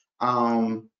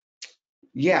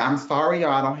 Yeah, I'm sorry,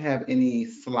 y'all, I don't have any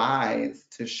slides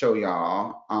to show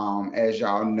y'all, as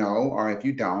y'all know, or if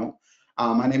you don't.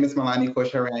 My name is Milan Nicole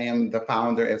Shuri. I am the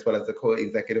founder as well as the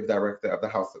co-executive director of the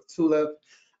House of Tulip.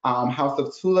 House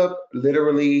of Tulip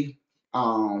literally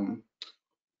was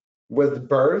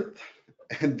birthed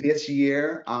this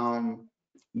year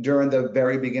during the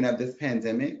very beginning of this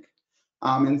pandemic.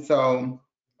 And so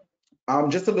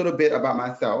just a little bit about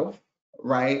myself,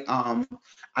 right? I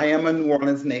am a New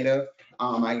Orleans native.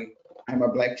 I'm a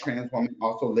Black trans woman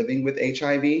also living with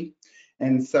HIV.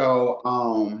 And so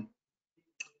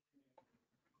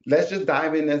let's just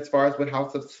dive in as far as with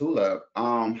House of Tulip.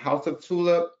 House of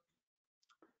Tulip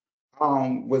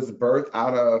was birthed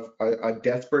out of a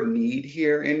desperate need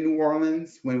here in New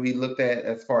Orleans when we looked at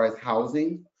as far as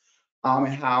housing and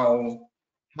how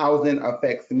housing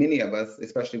affects many of us,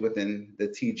 especially within the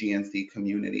TGNC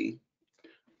community.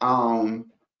 During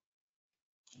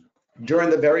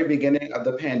the very beginning of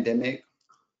the pandemic,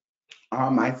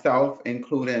 myself,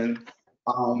 including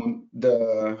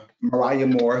the Mariah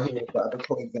Moore, who is the other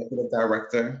co-executive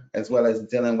director, as well as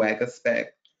Dylan Wagaspec,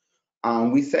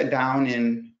 we sat down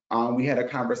and we had a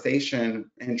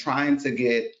conversation and trying to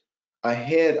get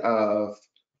ahead of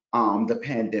the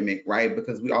pandemic, right?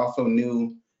 Because we also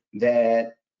knew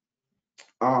that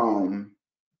the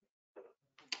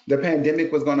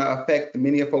pandemic was going to affect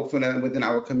many of folks within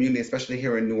our community, especially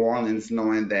here in New Orleans,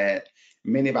 knowing that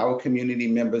many of our community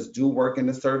members do work in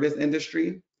the service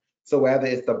industry. So whether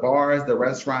it's the bars, the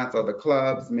restaurants, or the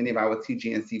clubs, many of our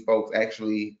TGNC folks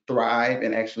actually thrive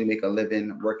and actually make a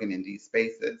living working in these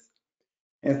spaces.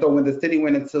 And so when the city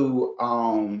went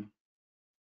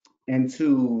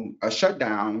into a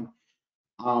shutdown,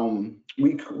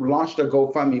 we launched a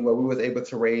GoFundMe where we was able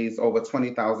to raise over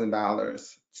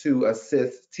 $20,000 to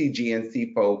assist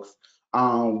TGNC folks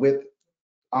with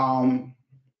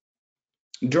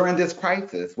during this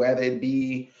crisis, whether it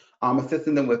be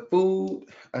assisting them with food,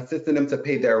 assisting them to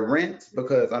pay their rent,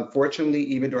 because unfortunately,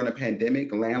 even during the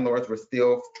pandemic, landlords were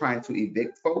still trying to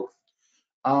evict folks.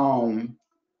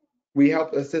 We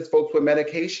helped assist folks with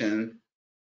medication.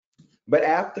 But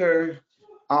after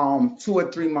 2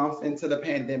 or 3 months into the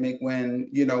pandemic, when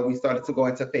we started to go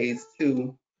into phase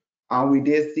 2, we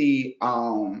did see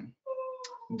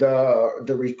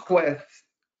the requests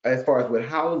as far as with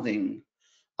housing.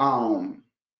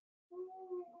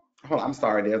 Hold on, I'm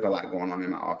sorry, there's a lot going on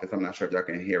in my office. I'm not sure if y'all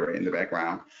can hear it in the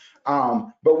background.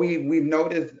 But we've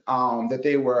noticed that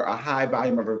there were a high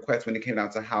volume of requests when it came down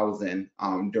to housing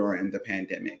during the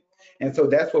pandemic. And so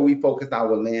that's what we focused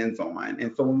our lens on.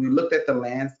 And so when we looked at the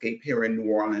landscape here in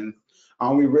New Orleans,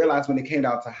 we realized when it came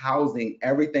down to housing,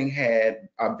 everything had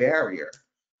a barrier.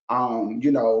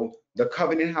 The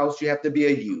Covenant House, you have to be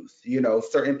a youth.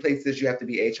 Certain places you have to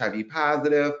be HIV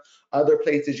positive. Other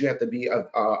places you have to be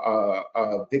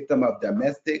a victim of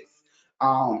domestics.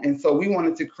 And so we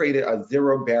wanted to create a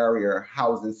zero barrier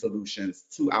housing solutions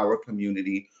to our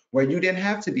community where you didn't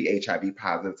have to be HIV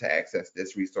positive to access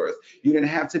this resource. You didn't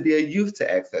have to be a youth to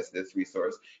access this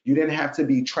resource. You didn't have to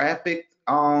be trafficked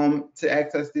to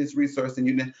access this resource.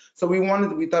 And so we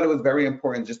thought it was very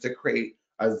important just to create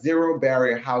a zero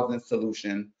barrier housing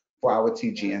solution for our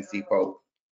TGNC folks.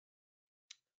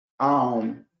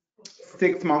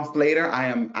 6 months later, I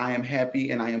am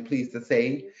happy and I am pleased to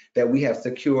say that we have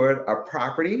secured a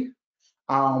property.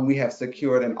 We have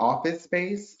secured an office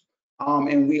space,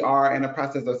 and we are in the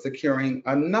process of securing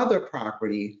another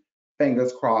property,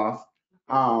 fingers crossed,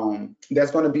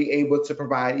 that's going to be able to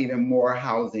provide even more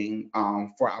housing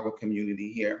for our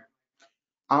community here.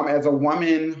 As a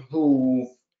woman who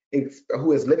is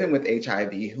living with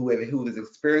HIV, who is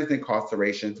experiencing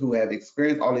incarceration, who have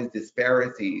experienced all these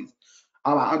disparities,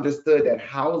 I understood that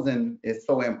housing is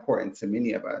so important to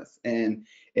many of us. And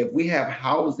if we have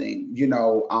housing,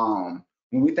 when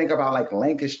we think about like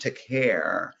linkage to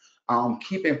care,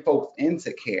 keeping folks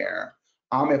into care,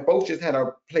 if folks just had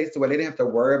a place where they didn't have to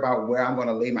worry about where I'm going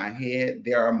to lay my head,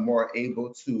 they are more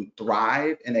able to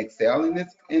thrive and excel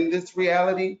in this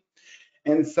reality.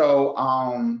 And so,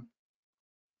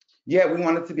 yeah, we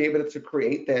wanted to be able to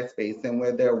create that space, and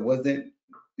where there wasn't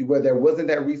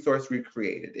that resource, we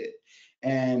created it.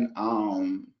 And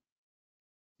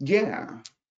yeah.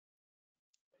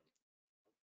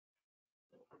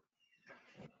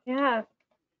 Yeah.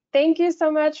 Thank you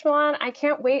so much, Milan. I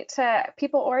can't wait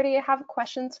people already have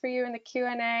questions for you in the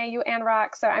Q&A, you and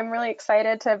Rock, so I'm really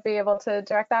excited to be able to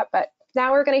direct that. But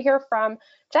now we're going to hear from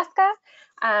Jessica,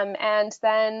 and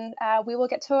then we will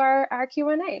get to our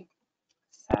Q&A.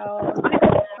 So,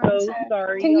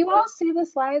 sorry. Can you all see the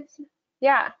slides?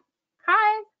 Yeah.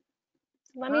 Hi.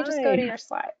 Let me just go to your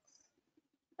slides.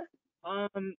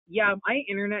 Yeah, my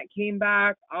internet came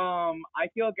back. I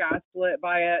feel gaslit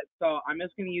by it, so I'm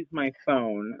just gonna use my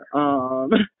phone.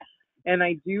 And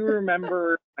I do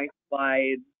remember my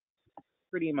slides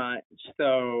pretty much.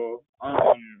 So,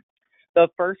 the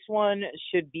first one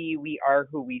should be "We are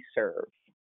who we serve."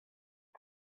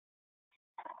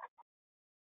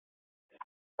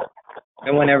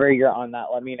 And whenever you're on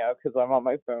that, let me know because I'm on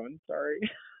my phone. Sorry.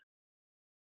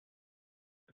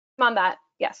 I'm on that.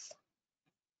 Yes.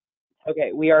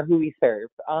 Okay, we are who we serve.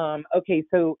 Okay,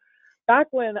 so back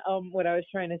when what I was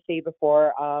trying to say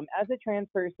before, as a trans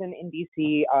person in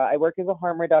DC, I work as a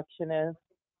harm reductionist.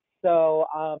 So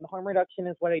harm reduction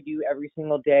is what I do every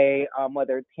single day,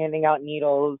 whether it's handing out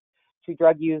needles to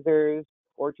drug users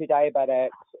or to diabetics,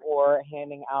 or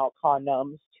handing out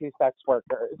condoms to sex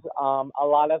workers. A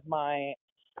lot of my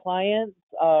clients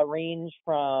range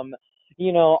from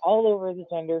all over the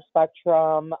gender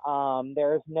spectrum.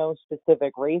 There's no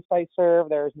specific race I serve.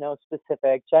 There's no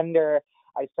specific gender.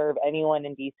 I serve anyone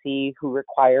in DC who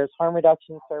requires harm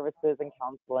reduction services and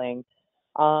counseling.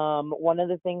 One of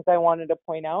the things I wanted to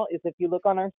point out is if you look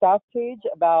on our staff page,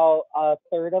 about a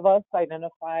third of us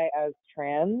identify as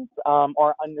trans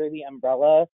or under the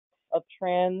umbrella of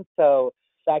trans. So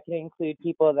that can include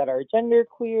people that are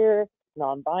genderqueer,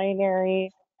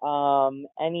 non-binary,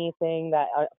 anything that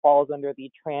falls under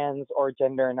the trans or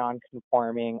gender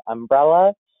non-conforming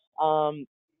umbrella.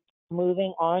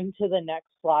 Moving on to the next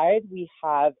slide, we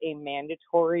have a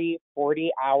mandatory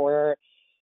 40-hour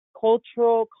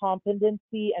cultural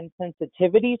competency and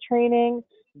sensitivity training.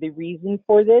 The reason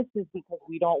for this is because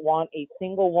we don't want a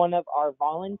single one of our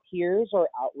volunteers or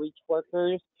outreach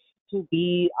workers to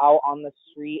be out on the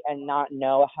street and not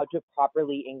know how to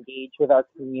properly engage with our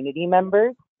community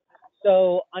members.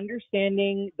 So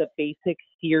understanding the basic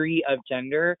theory of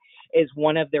gender is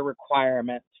one of the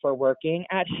requirements for working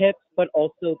at HIPS, but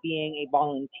also being a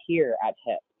volunteer at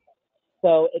HIPS.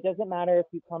 So it doesn't matter if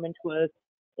you come into us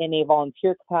in a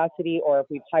volunteer capacity or if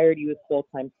we've hired you as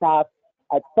full-time staff.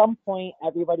 At some point,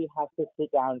 everybody has to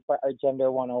sit down for our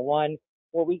Gender 101,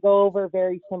 where we go over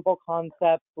very simple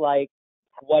concepts like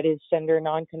what is gender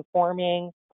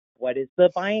nonconforming, what is the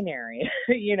binary,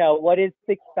 what is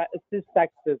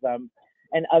sexism,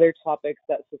 and other topics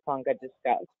that Sasanka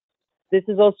discussed. This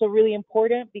is also really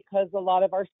important because a lot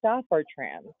of our staff are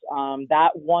trans.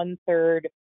 That 1/3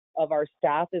 of our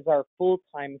staff is our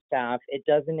full-time staff. It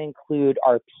doesn't include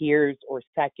our peers or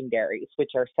secondaries,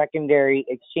 which are secondary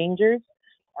exchangers,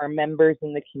 our members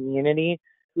in the community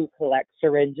who collect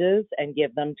syringes and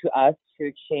give them to us to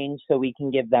exchange so we can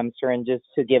give them syringes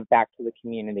to give back to the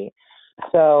community.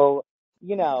 So,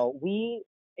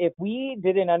 if we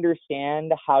didn't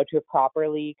understand how to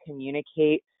properly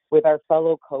communicate with our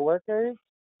fellow coworkers,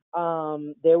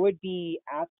 there would be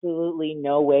absolutely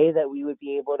no way that we would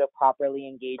be able to properly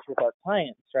engage with our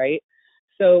clients, right?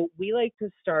 So we like to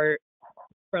start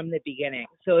from the beginning.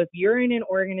 So if you're in an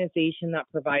organization that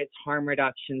provides harm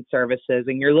reduction services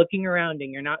and you're looking around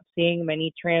and you're not seeing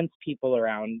many trans people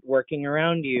around working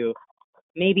around you,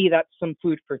 maybe that's some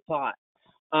food for thought.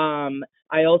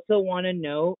 I also want to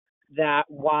note that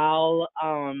while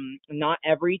not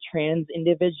every trans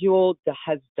individual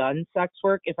has done sex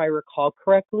work, if I recall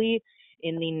correctly,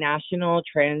 in the National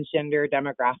Transgender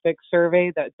Demographic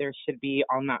Survey that there should be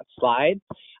on that slide,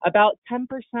 about 10%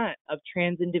 of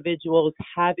trans individuals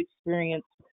have experienced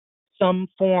some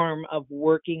form of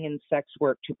working in sex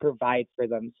work to provide for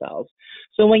themselves.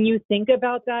 So when you think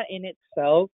about that in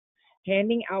itself,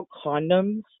 handing out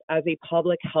condoms as a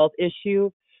public health issue,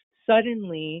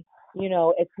 suddenly,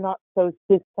 it's not so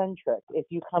cis-centric if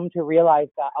you come to realize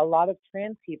that a lot of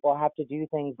trans people have to do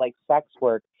things like sex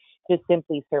work to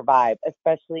simply survive,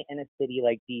 especially in a city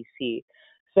like DC.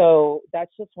 So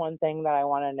that's just one thing that I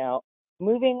want to note.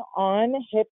 Moving on,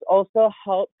 HIPS also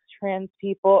helps trans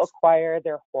people acquire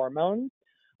their hormones.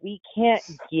 We can't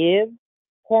give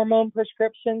hormone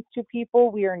prescriptions to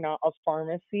people. We are not a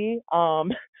pharmacy.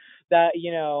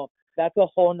 That's a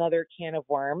whole nother can of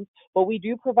worms, but we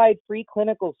do provide free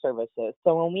clinical services.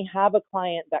 So when we have a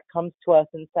client that comes to us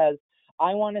and says,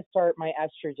 I want to start my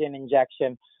estrogen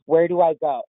injection, where do I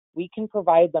go? We can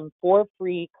provide them for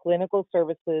free clinical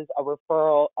services, a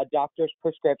referral, a doctor's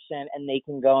prescription, and they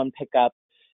can go and pick up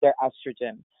their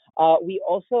estrogen. We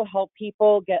also help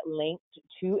people get linked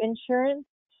to insurance.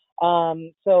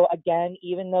 So again,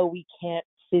 even though we can't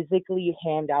physically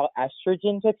hand out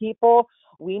estrogen to people,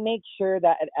 we make sure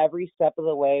that at every step of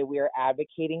the way, we are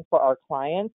advocating for our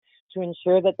clients to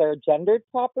ensure that they're gendered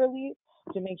properly,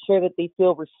 to make sure that they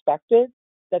feel respected,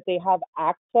 that they have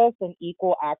access and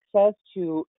equal access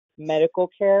to medical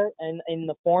care, and in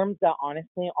the forms that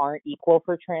honestly aren't equal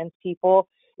for trans people.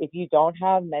 If you don't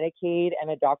have Medicaid and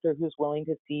a doctor who's willing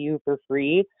to see you for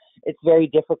free, it's very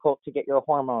difficult to get your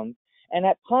hormones. And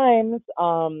at times,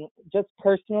 just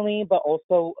personally, but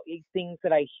also things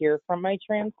that I hear from my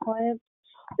trans clients,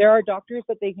 there are doctors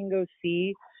that they can go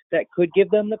see that could give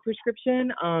them the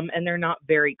prescription, and they're not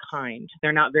very kind.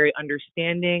 They're not very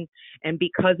understanding. And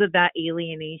because of that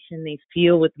alienation they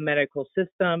feel with the medical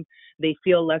system, they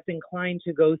feel less inclined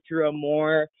to go through a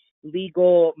more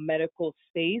legal medical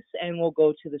space and will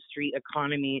go to the street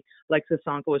economy, like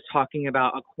Sasanka was talking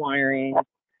about, acquiring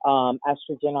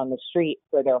estrogen on the street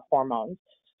for their hormones.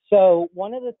 So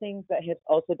one of the things that HIPS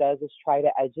also does is try to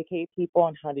educate people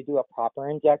on how to do a proper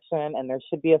injection. And there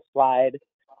should be a slide,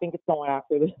 I think it's the one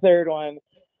after the third one,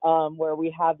 where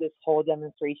we have this whole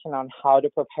demonstration on how to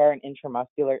prepare an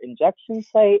intramuscular injection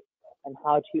site and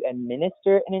how to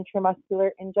administer an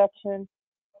intramuscular injection.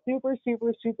 Super,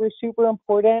 super, super, super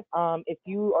important. If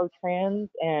you are trans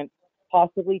and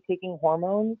possibly taking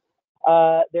hormones,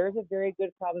 there's a very good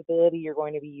probability you're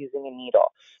going to be using a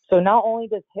needle. So not only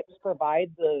does HIPS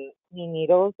provide the clean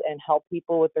needles and help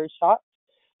people with their shots,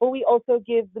 but we also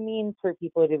give the means for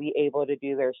people to be able to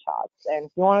do their shots. And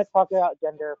if you want to talk about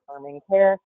gender affirming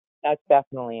care, that's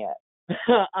definitely it.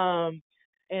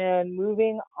 And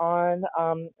moving on,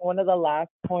 one of the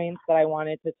last points that I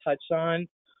wanted to touch on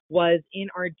was in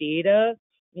our data,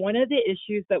 one of the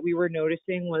issues that we were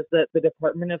noticing was that the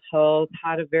Department of Health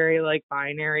had a very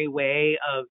binary way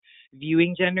of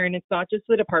viewing gender. And it's not just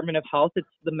the Department of Health, it's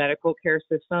the medical care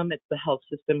system, it's the health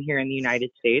system here in the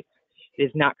United States. It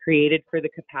is not created for the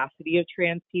capacity of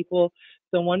trans people.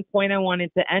 So one point I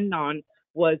wanted to end on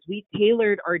was we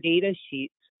tailored our data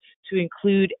sheets to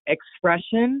include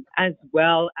expression as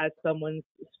well as someone's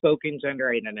spoken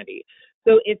gender identity.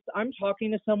 So if I'm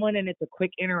talking to someone and it's a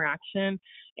quick interaction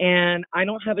and I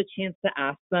don't have a chance to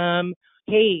ask them,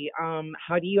 hey,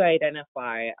 how do you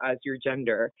identify as your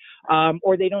gender?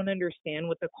 Or they don't understand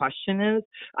what the question is,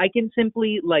 I can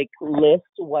simply like list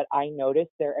what I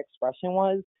noticed their expression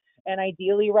was. And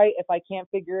ideally, right, if I can't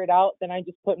figure it out, then I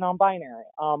just put non-binary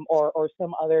or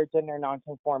some other gender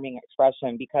non-conforming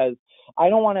expression, because I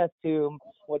don't want to assume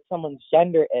what someone's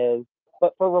gender is.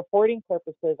 But for reporting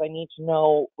purposes, I need to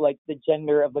know like the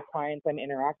gender of the clients I'm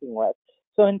interacting with.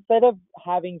 So instead of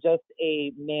having just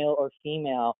a male or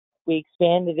female, we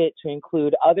expanded it to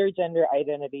include other gender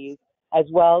identities as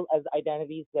well as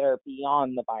identities that are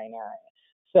beyond the binary.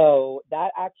 So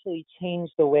that actually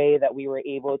changed the way that we were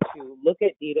able to look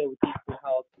at data with Equal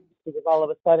Health, because all of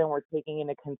a sudden we're taking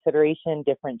into consideration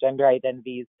different gender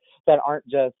identities that aren't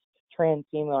just trans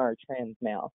female or trans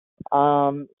male.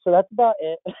 So that's about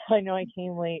it. I know I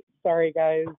came late. Sorry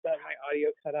guys that my audio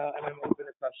cut out, and I'm open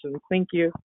to questions. Thank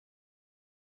you.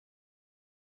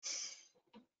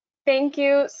 Thank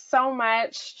you so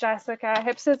much, Jessica.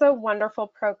 HIPS is a wonderful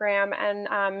program,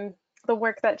 and the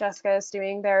work that Jessica is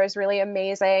doing there is really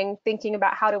amazing. Thinking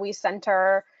about how do we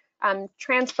center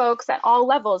trans folks at all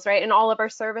levels, right? In all of our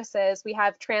services, we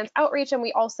have trans outreach, and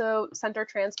we also center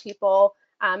trans people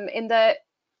in the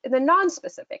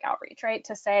non-specific outreach, right?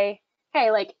 To say, hey,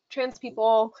 like trans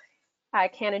people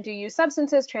can and do use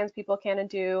substances, trans people can and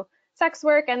do sex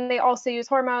work, and they also use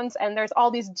hormones, and there's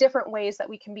all these different ways that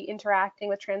we can be interacting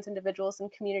with trans individuals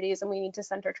and communities, and we need to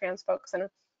center trans folks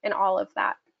in all of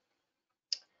that.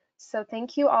 So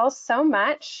thank you all so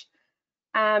much.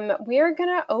 We're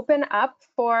gonna open up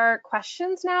for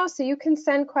questions now, so you can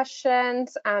send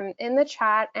questions in the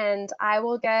chat and I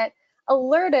will get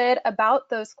alerted about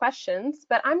those questions,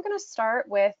 but I'm gonna start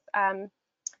with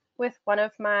one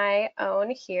of my own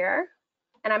here.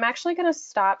 And I'm actually going to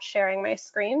stop sharing my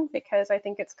screen because I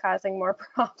think it's causing more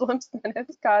problems than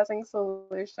it's causing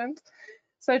solutions.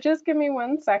 So just give me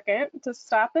 1 second to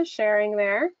stop the sharing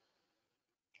there.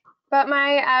 But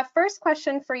my first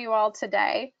question for you all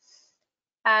today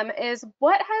is,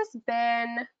 what has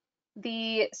been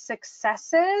the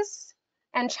successes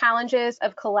and challenges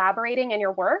of collaborating in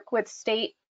your work with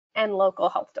state and local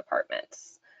health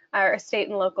departments? Or state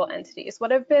and local entities?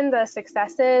 What have been the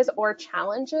successes or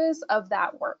challenges of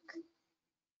that work?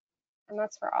 And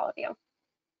that's for all of you.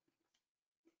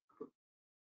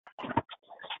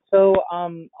 So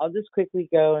I'll just quickly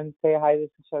go and say hi, this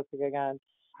is Jessica again.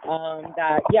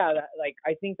 Like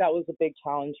I think that was a big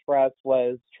challenge for us,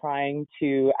 was trying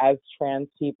to, as trans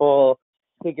people,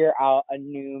 figure out a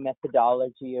new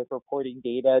methodology of reporting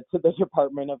data to the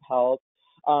Department of Health.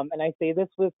 And I say this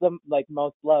with the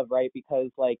most love, right? Because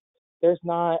like there's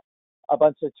not a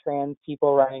bunch of trans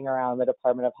people running around the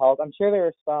Department of Health. I'm sure there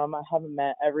are some. I haven't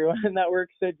met everyone that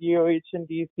works at DOH and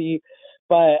DC,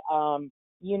 but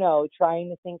you know, trying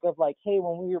to think of like, hey,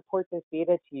 when we report this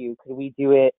data to you, could we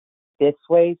do it this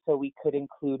way so we could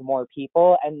include more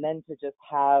people? And then to just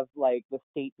have like the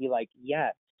state be like,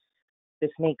 yes,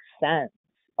 this makes sense.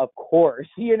 Of course,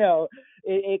 you know,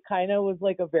 it kind of was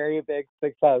like a very big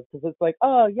success, because it's like,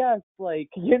 oh yes, like,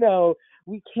 you know,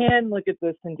 we can look at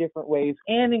this in different ways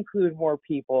and include more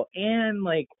people and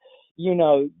like, you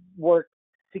know, work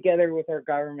together with our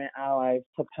government allies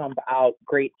to pump out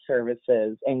great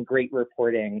services and great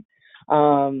reporting.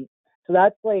 So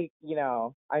that's like, you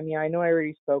know, I mean, I know I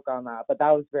already spoke on that, but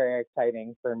that was very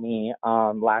exciting for me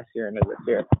last year into this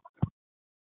year.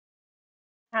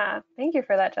 Thank you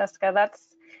for that, Jessica.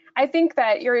 I think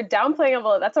that you're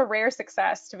downplaying that's a rare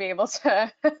success to be able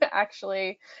to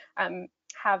actually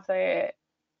have the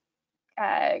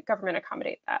government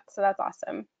accommodate that. So that's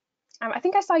awesome. I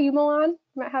think I saw you, Milan.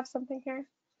 You might have something here.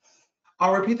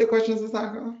 I'll repeat the question,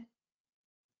 Sasaka.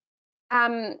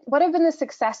 What have been the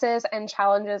successes and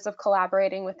challenges of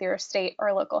collaborating with your state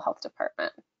or local health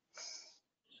department?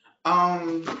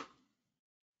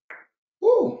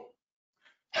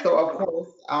 So of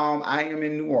course, I am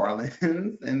in New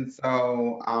Orleans, and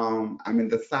so I'm in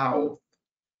the South,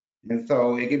 and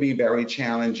so it can be very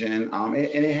challenging, and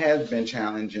it has been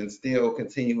challenging, still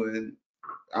continuing.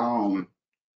 Some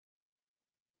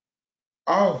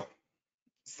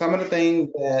of the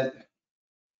things that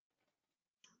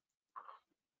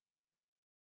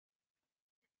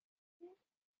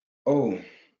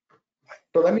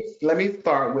so let me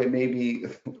start with maybe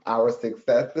our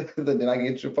successes, and then I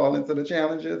get you fall into the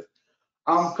challenges.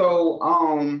 What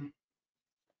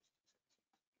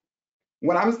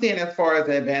I'm seeing as far as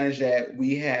the advantage that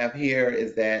we have here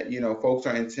is that, you know, folks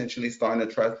are intentionally starting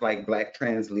to trust like Black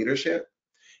trans leadership.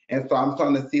 And so I'm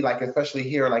starting to see, like, especially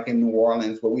here, like in New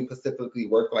Orleans, where we specifically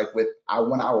work like with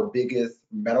one of our biggest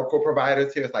medical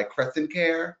providers here is like Crescent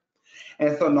Care.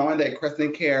 And so knowing that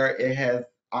Crescent Care, it has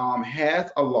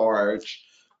a large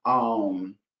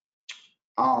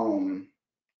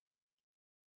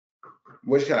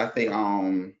what should I say,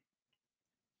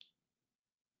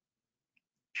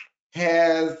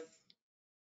 has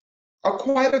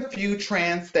quite a few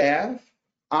trans staff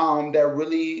that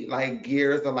really like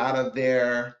gears a lot of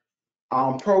their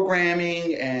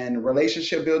programming and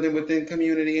relationship building within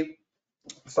community.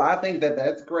 So I think that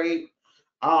that's great.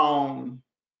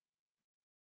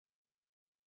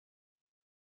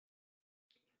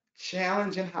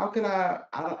 Challenging, how could I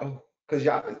don't, because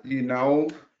y'all,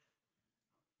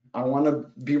 I want to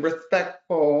be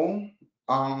respectful.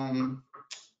 Some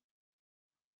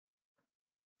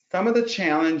of the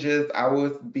challenges I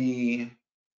would be,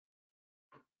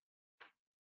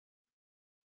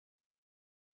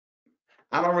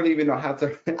 I don't really even know how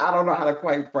to, I don't know how to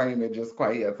quite frame it just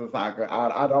quite yet, Sasaka.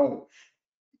 I don't,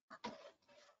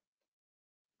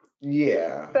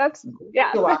 yeah. That's,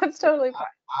 yeah, So that's totally fine.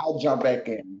 I'll jump back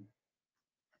in.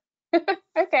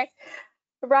 Okay.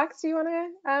 Rox, do you want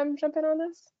to jump in on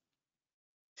this?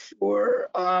 Sure.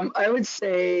 I would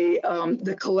say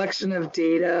the collection of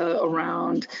data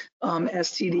around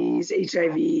STDs,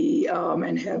 HIV,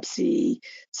 and Hep C.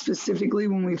 Specifically,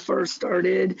 when we first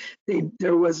started,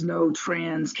 there was no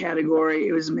trans category.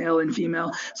 It was male and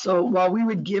female. So while we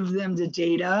would give them the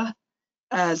data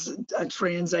as a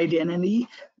trans identity,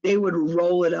 they would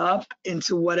roll it up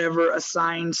into whatever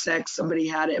assigned sex somebody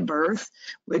had at birth,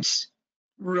 which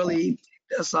really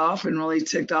ticked us off and really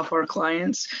ticked off our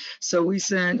clients. So we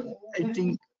sent, I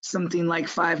think, something like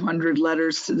 500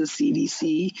 letters to the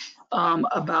CDC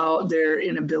about their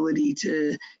inability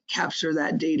to capture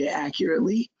that data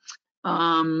accurately.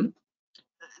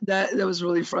 That was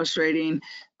really frustrating,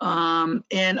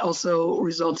 and also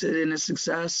resulted in a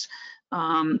success.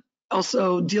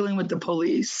 Also, dealing with the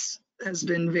police has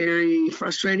been very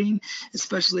frustrating,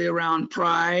 especially around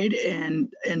Pride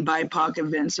and BIPOC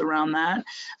events around that.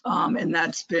 And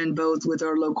that's been both with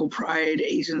our local Pride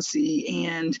agency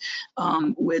and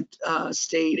with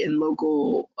state and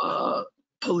local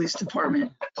police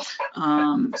department.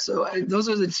 So those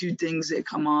are the two things that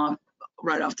come up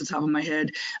right off the top of my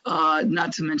head,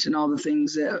 not to mention all the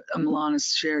things that Milana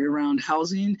shared around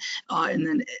housing and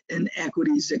then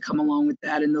inequities that come along with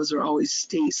that. And those are always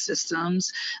state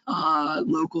systems,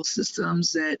 local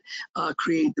systems that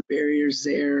create the barriers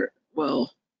there.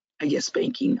 Well, I guess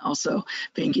banking also,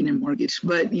 banking and mortgage.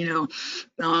 But, yeah,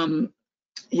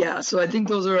 so I think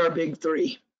those are our big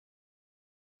three.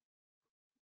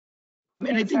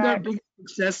 And I think our big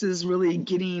success is really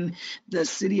getting the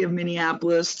city of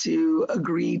Minneapolis to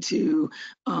agree to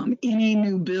any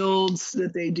new builds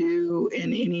that they do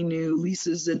and any new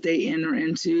leases that they enter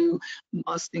into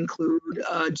must include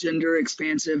gender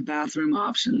expansive bathroom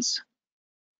options.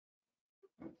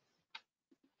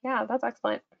 Yeah, that's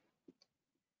excellent.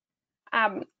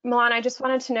 Milan, I just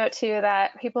wanted to note too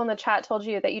that people in the chat told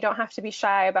you that you don't have to be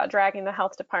shy about dragging the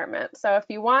health department. So if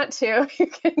you want to, you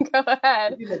can go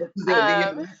ahead.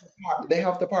 The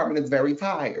health department is very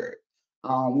tired.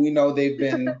 We know they've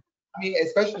been, I mean,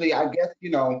 especially, I guess,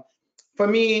 for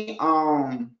me,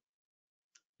 I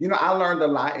learned a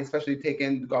lot, especially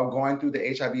going through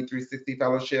the HIV 360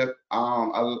 fellowship.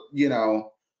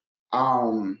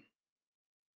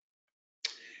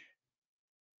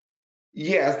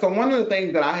 Yeah, so one of the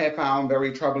things that I had found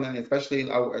very troubling,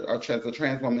 especially as a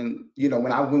trans woman,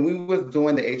 when we was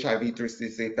doing the HIV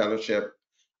 360 fellowship,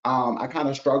 I kind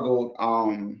of struggled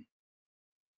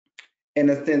in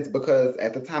a sense because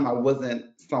at the time I wasn't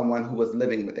someone who was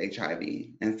living with HIV,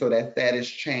 and so that status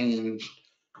changed,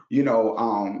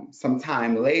 some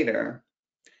time later.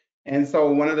 And so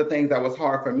one of the things that was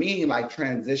hard for me, like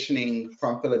transitioning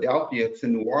from Philadelphia to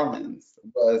New Orleans,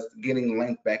 was getting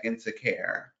linked back into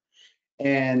care.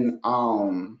 And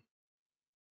I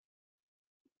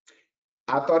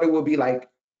thought it would be I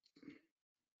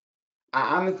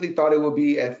honestly thought it would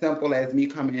be as simple as me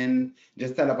coming in,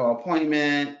 just set up an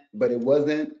appointment, but it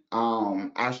wasn't.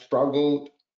 I struggled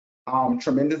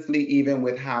tremendously, even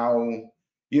with how,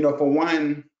 for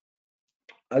one,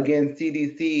 again,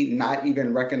 CDC not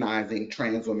even recognizing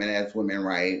trans women as women,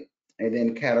 right? And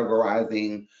then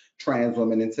categorizing trans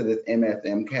women into this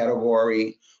MSM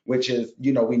category, which is,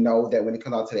 we know that when it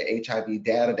comes out to the HIV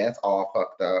data, that's all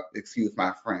fucked up, excuse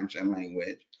my French and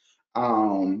language.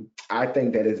 I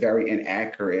think that is very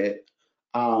inaccurate,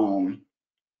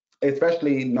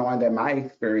 especially knowing that my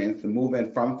experience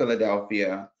moving from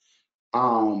Philadelphia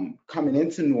coming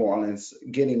into New Orleans,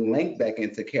 getting linked back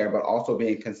into care, but also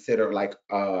being considered like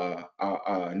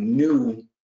a new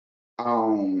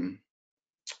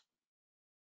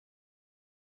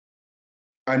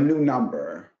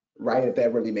number, right? If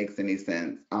that really makes any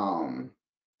sense.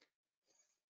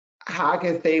 How I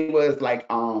can say was like,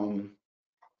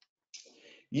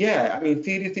 yeah, I mean,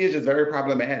 CDC is just very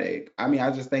problematic. I mean,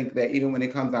 I just think that even when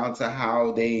it comes down to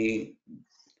how they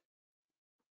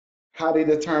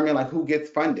determine like who gets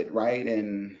funded, right?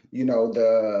 And you know,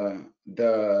 the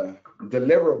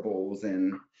deliverables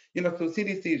and you know, so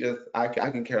CDC just I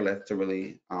can care less to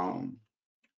really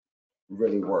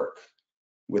really work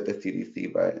with the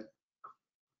CDC, but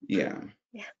yeah.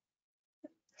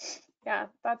 Yeah,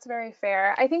 that's very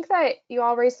fair. I think that you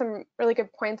all raised some really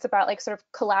good points about like sort of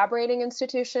collaborating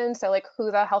institutions. So like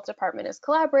who the health department is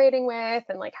collaborating with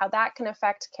and like how that can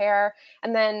affect care.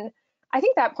 And then I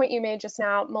think that point you made just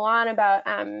now, Milan, about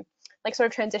like sort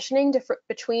of transitioning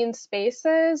between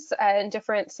spaces in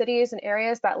different cities and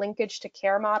areas, that linkage to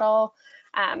care model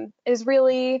is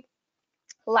really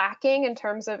lacking in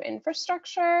terms of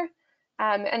infrastructure.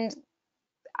 And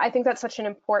I think that's such an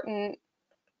important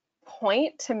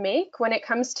point to make when it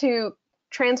comes to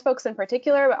trans folks in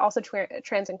particular, but also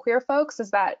trans and queer folks,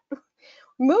 is that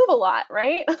move a lot,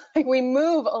 right? Like we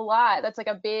move a lot. That's like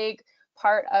a big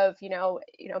part of, you know,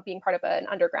 being part of an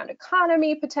underground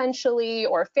economy potentially,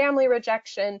 or family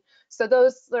rejection. So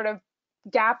those sort of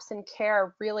gaps in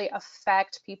care really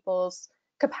affect people's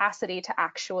capacity to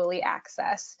actually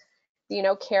access, you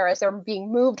know, care as they're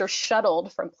being moved or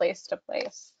shuttled from place to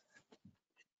place.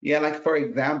 Yeah, like for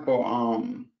example,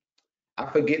 I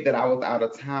forget that I was out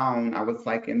of town. I was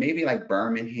like in maybe like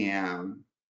Birmingham,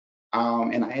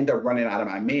 and I ended up running out of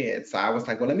my meds. So I was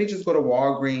like, well, let me just go to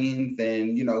Walgreens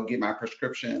and you know get my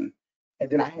prescription. And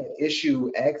then I had issue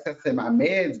accessing my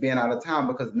meds being out of town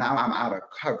because now I'm out of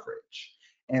coverage.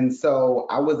 And so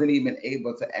I wasn't even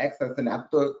able to access. And I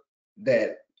thought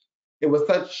that it was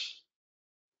such.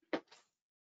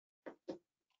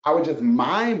 I was just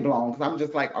mind blown because I'm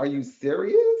just like, are you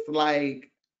serious? Like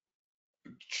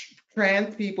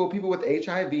trans people, people with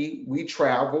HIV, we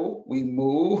travel, we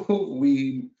move,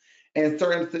 and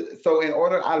so in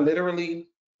order, I literally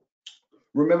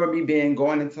remember me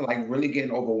going into like really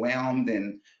getting overwhelmed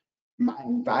and my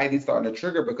anxiety starting to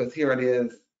trigger because here it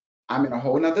is, I'm in a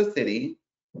whole nother city.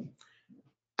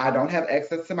 I don't have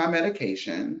access to my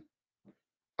medication.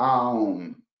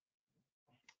 And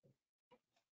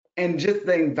just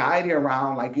the anxiety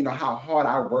around like, you know, how hard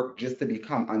I work just to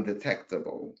become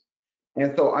undetectable.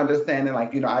 And so understanding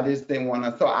like, you know, I just didn't want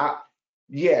to,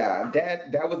 yeah,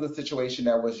 that was a situation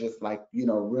that was just like, you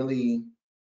know, really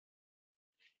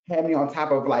had me on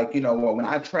top of like, you know, well, when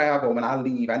I travel, when I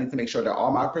leave, I need to make sure that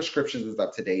all my prescriptions is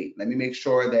up to date. Let me make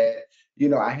sure that, you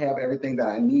know, I have everything that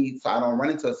I need so I don't run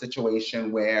into a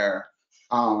situation where,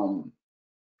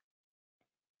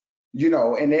 you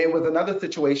know, and there was another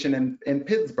situation in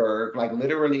Pittsburgh, like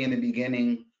literally in the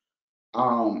beginning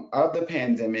of the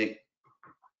pandemic,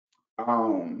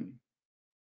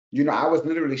 you know, I was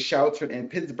literally sheltered in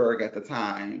Pittsburgh at the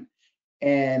time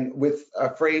and was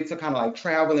afraid to kind of like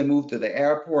travel and move to the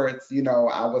airports. You know,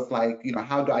 I was like, you know,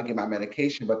 how do I get my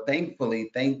medication? But thankfully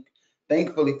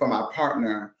for my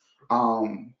partner,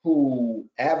 who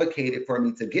advocated for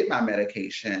me to get my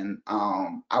medication,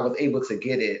 I was able to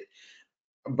get it.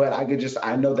 But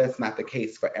I know that's not the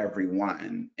case for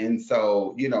everyone. And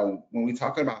so, you know, when we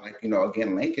talk about like, you know,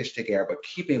 again, linkage to care, but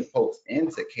keeping folks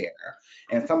into care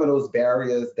and some of those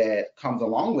barriers that comes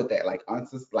along with that, like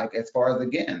as far as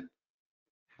again,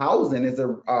 housing is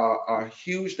a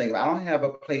huge thing. If I don't have a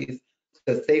place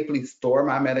to safely store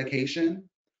my medication,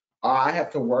 or I have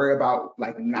to worry about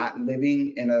like not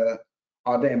living in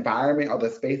or the environment or the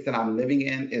space that I'm living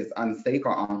in is unsafe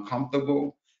or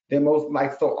uncomfortable, then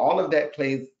so all of that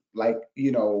plays like,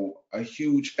 you know, a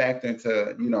huge factor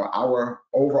into, you know, our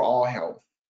overall health.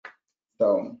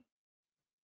 So.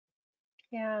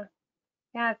 Yeah.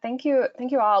 Yeah, thank you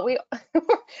all.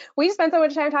 We spent so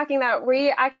much time talking that we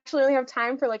actually only have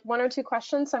time for like 1 or 2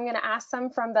 questions. So I'm going to ask some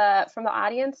from the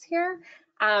audience here.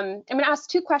 I'm going to ask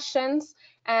 2 questions,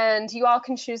 and you all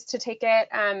can choose to take it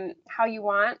how you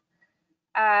want.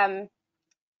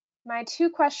 My 2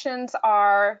 questions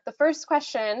are: the first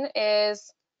question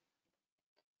is,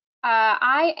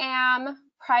 I am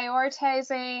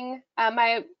prioritizing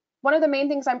one of the main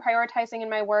things I'm prioritizing in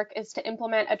my work is to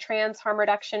implement a trans harm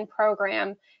reduction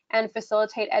program and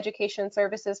facilitate education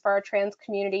services for our trans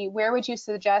community. Where would you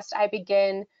suggest I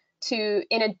begin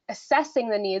in assessing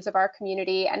the needs of our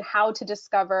community and how to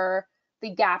discover the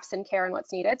gaps in care and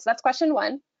what's needed? So that's question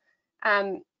 1.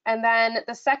 And And then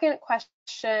the second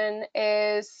question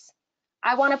is,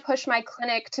 I want to push my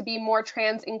clinic to be more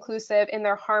trans inclusive in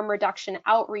their harm reduction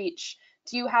outreach.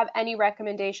 Do you have any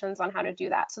recommendations on how to do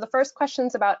that? So the first question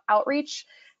is about outreach,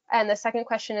 and the second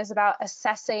question is about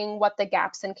assessing what the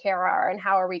gaps in care are and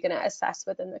how are we going to assess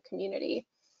within the community.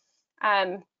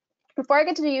 Before I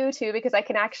get to you two, because I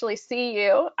can actually see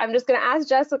you, I'm just going to ask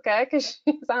Jessica, because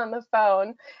she's on the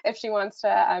phone, if she wants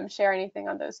to share anything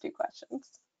on those two questions.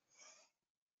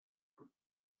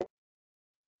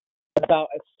 About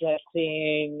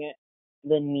assessing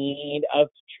the need of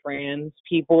trans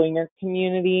people in your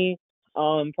community,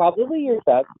 probably your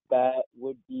best bet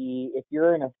would be if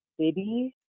you're in a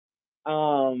city.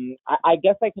 I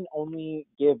guess I can only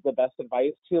give the best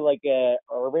advice to like a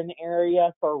urban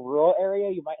area. For a rural area,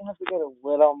 you might have to get a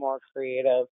little more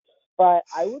creative, but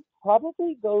I would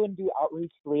probably go and do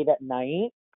outreach late at night,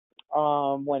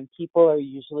 when people are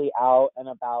usually out and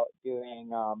about doing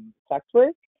sex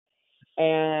work.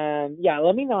 And yeah,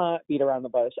 let me not beat around the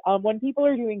bush. When people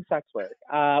are doing sex work,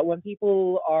 when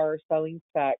people are selling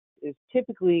sex is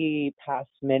typically past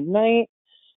midnight.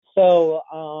 So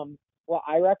what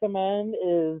I recommend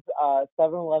is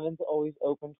 7-Eleven's always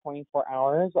open 24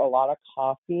 hours, a lot of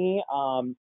coffee.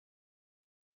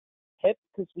 Hip,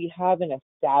 because we have an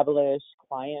established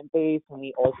client base and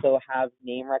we also have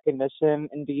name recognition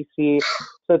in DC.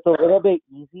 So it's a little bit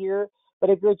easier. But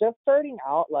if you're just starting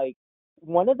out, like,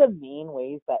 one of the main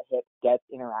ways that HIP gets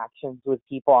interactions with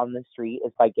people on the street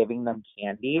is by giving them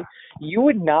candy. You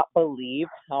would not believe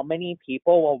how many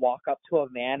people will walk up to a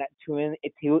man at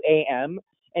 2 a.m.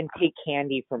 and take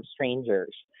candy from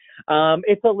strangers.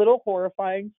 It's a little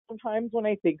horrifying sometimes when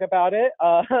I think about it,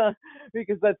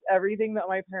 because that's everything that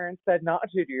my parents said not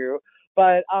to do.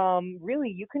 But really,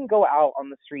 you can go out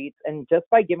on the streets and just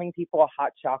by giving people a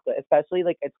hot chocolate, especially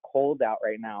like it's cold out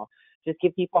right now, just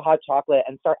give people hot chocolate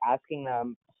and start asking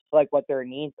them like what their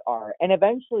needs are. And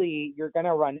eventually you're going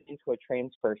to run into a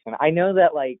trans person. I know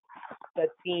that like that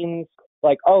seems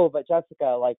like, oh, but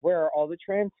Jessica, like, where are all the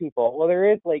trans people? Well,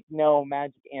 there is like no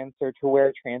magic answer to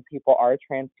where trans people are.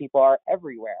 Trans people are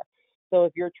everywhere. So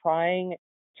if you're trying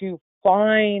to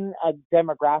find a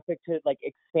demographic to like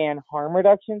expand harm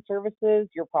reduction services,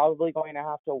 you're probably going to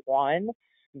have to, one,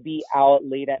 be out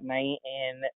late at night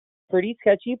in pretty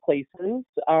sketchy places,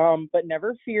 but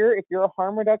never fear. If you're a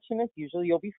harm reductionist, usually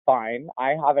you'll be fine.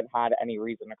 I haven't had any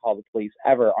reason to call the police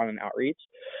ever on an outreach,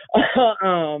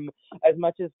 as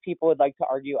much as people would like to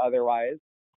argue otherwise.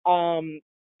 And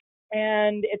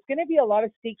it's going to be a lot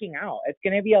of staking out. It's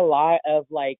going to be a lot of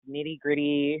like nitty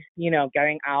gritty, you know,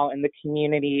 getting out in the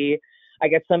community. I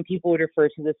guess some people would refer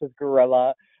to this as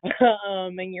guerrilla.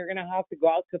 And you're going to have to go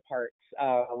out to parks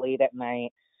late at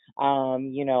night,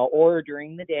 you know, or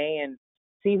during the day and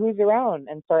see who's around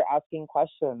and start asking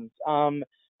questions.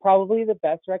 Probably the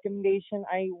best recommendation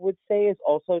I would say is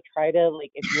also try to,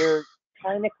 like, if you're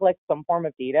trying to collect some form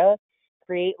of data,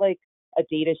 create like a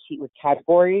data sheet with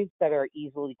categories that are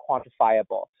easily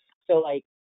quantifiable. So like,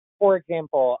 for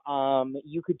example,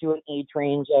 you could do an age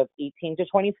range of 18 to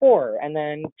 24 and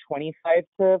then 25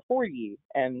 to 40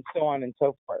 and so on and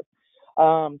so forth.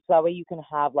 So that way you can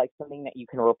have like something that you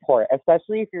can report,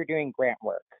 especially if you're doing grant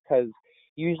work, because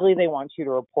usually they want you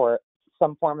to report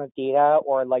some form of data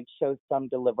or like show some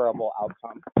deliverable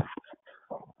outcome.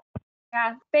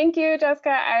 Yeah, thank you,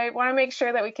 Jessica. I want to make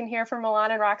sure that we can hear from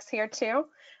Milan and Rox here too,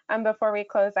 before we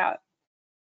close out.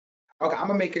 Okay, I'm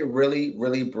gonna make it really,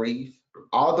 really brief.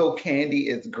 Although candy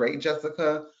is great,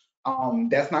 Jessica,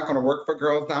 that's not gonna work for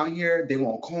girls down here. They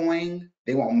want coin,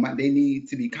 they need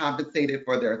to be compensated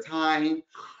for their time.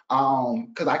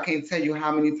 Because I can't tell you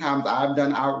how many times I've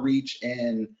done outreach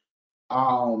and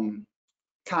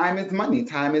time is money,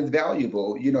 time is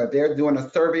valuable. You know, if they're doing a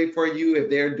survey for you, if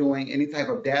they're doing any type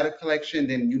of data collection,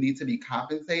 then you need to be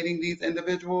compensating these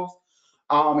individuals.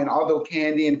 And although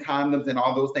candy and condoms and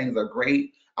all those things are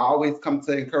great, I always come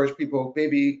to encourage people,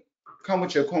 baby, come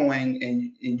with your coin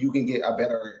and you can get a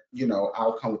better, you know,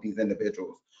 outcome with these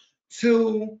individuals.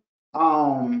 Two,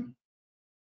 go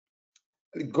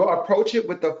approach it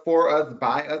with the for us,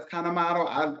 by us kind of model.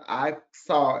 I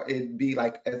saw it be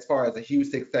like, as far as a huge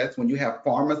success, when you have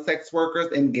former sex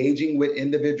workers engaging with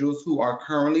individuals who are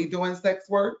currently doing sex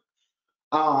work.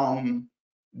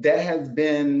 That has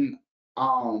been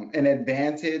an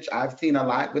advantage I've seen a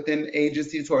lot within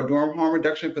agencies who are doing harm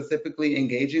reduction, specifically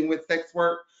engaging with sex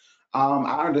work.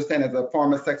 I understand, as a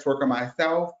former sex worker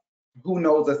myself, who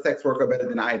knows a sex worker better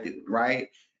than I do, right?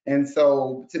 And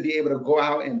so to be able to go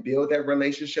out and build that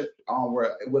relationship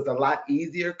where it was a lot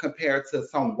easier compared to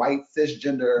some white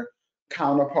cisgender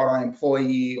counterpart or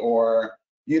employee, or,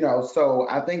 you know, so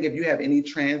I think if you have any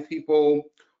trans people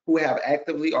who have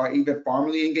actively or even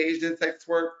formally engaged in sex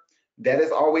work, that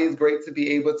is always great to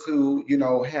be able to,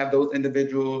 have those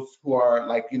individuals who are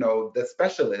like, the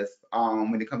specialists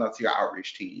when it comes out to your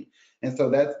outreach team. And so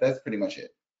that's pretty much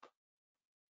it.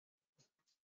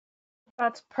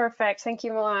 That's perfect. Thank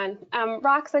you, Milan.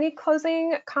 Rox, any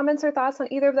closing comments or thoughts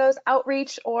on either of those,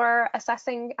 outreach or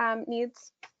assessing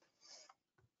needs?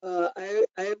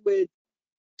 I would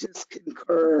just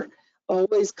concur.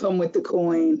 Always come with the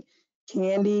coin.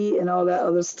 Candy and all that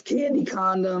other candy,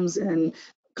 condoms, and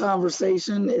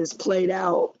conversation is played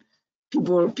out.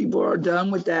 People are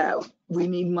done with that. We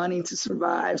need money to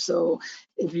survive. So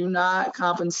if you're not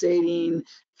compensating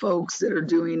folks that are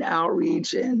doing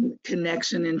outreach and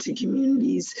connection into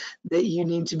communities that you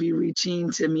need to be reaching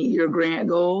to meet your grant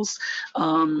goals,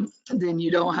 then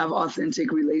you don't have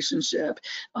authentic relationship.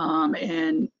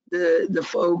 And the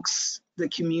folks, the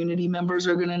community members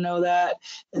are going to know that,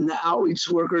 and the outreach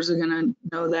workers are going to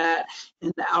know that,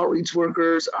 and the outreach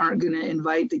workers aren't going to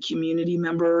invite the community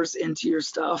members into your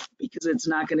stuff because it's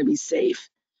not going to be safe.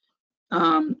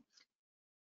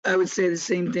 I would say the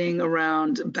same thing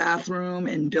around bathroom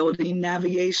and building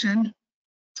navigation.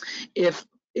 If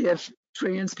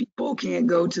trans people can't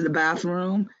go to the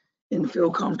bathroom and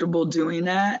feel comfortable doing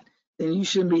that, then you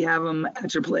shouldn't be having them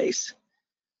at your place.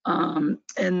 And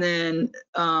then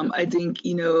I think,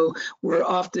 we're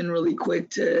often really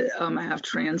quick to have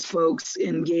trans folks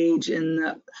engage in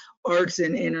the arts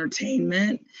and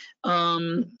entertainment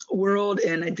world.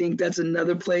 And I think that's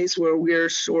another place where we're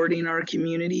shorting our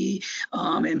community,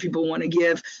 and people want to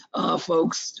give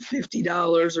folks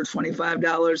 $50 or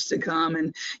 $25 to come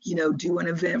and, do an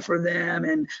event for them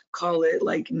and call it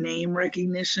like name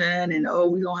recognition. And, oh,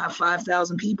 we're going to have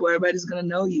 5,000 people. Everybody's going to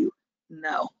know you.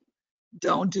 No.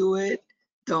 Don't do it.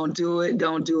 Don't do it.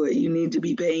 Don't do it. You need to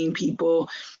be paying people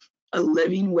a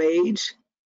living wage,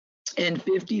 and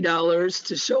 $50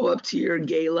 to show up to your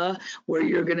gala where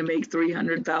you're going to make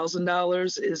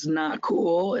 $300,000 is not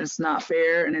cool. It's not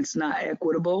fair, and it's not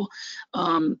equitable.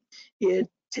 It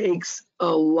takes a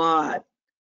lot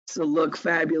to look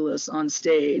fabulous on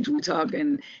stage. We're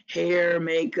talking hair,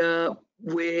 makeup,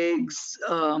 wigs,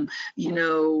 the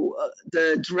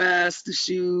dress, the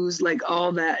shoes, like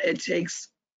all that. It takes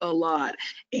a lot.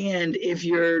 And if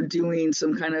you're doing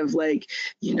some kind of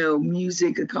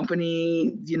music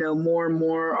accompany, more and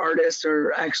more artists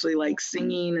are actually like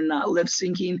singing and not lip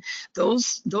syncing.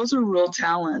 Those are real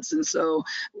talents. And so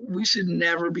we should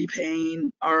never be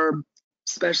paying our,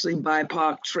 especially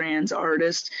BIPOC trans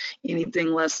artists,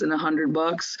 anything less than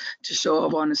 $100 to show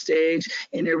up on a stage.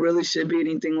 And it really should be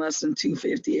anything less than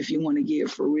 $250 if you want to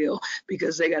give for real,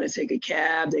 because they got to take a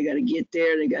cab, they got to get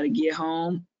there, they got to get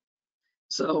home.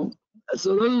 So those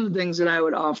are the things that I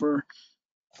would offer: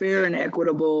 fair and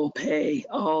equitable pay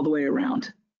all the way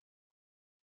around.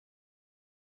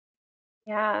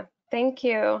 Yeah, thank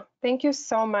you. Thank you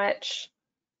so much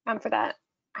for that.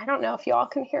 I don't know if you all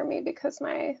can hear me because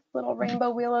my little rainbow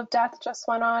wheel of death just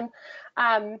went on.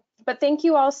 But thank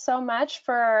you all so much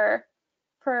for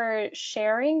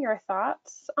sharing your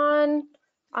thoughts on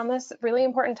this really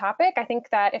important topic. I think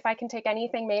that if I can take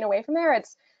anything made away from there,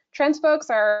 it's trans folks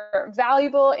are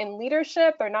valuable in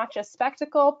leadership. They're not just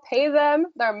spectacle. Pay them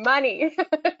their money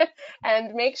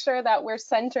and make sure that we're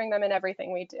centering them in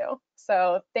everything we do.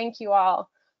 So thank you all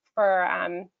for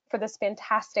this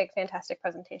fantastic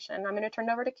presentation. I'm going to turn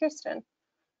it over to Kirsten.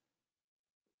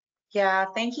 Yeah,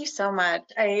 thank you so much.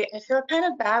 I feel kind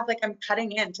of bad, like I'm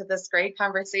cutting into this great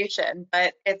conversation,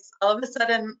 but it's all of a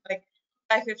sudden like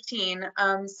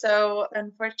 5:15. So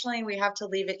unfortunately we have to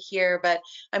leave it here, but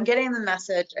I'm getting the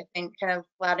message, I think, kind of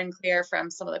loud and clear from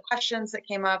some of the questions that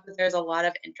came up, that there's a lot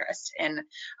of interest in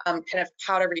kind of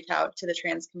how to reach out to the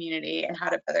trans community and how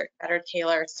to better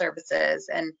tailor services,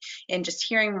 and in just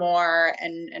hearing more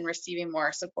and receiving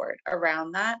more support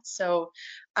around that. So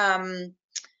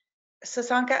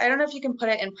Sasanka, I don't know if you can put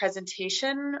it in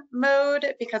presentation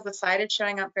mode because the slide is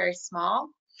showing up very small,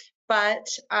 but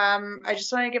I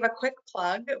just want to give a quick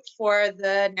plug for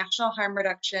the National Harm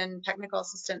Reduction Technical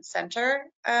Assistance Center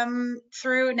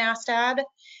through NASTAD.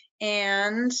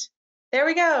 And there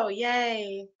we go,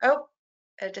 yay. Oh,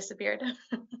 it disappeared.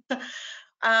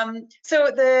 So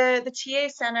the TA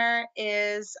Center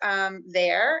is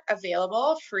there,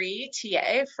 available, free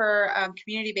TA for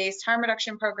community-based harm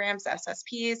reduction programs,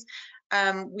 SSPs.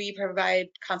 We provide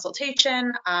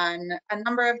consultation on a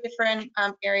number of different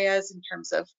areas in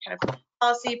terms of kind of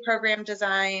policy, program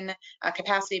design,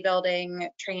 capacity building,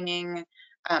 training,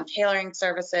 tailoring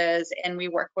services, and we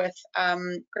work with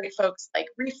great folks like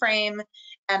Reframe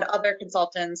and other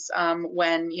consultants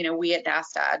when we at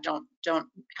NASTAD don't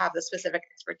have the specific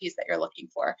expertise that you're looking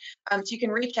for. So you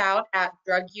can reach out at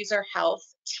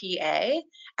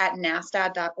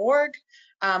druguserhealthta@nastad.org.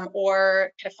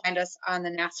 Or to find us on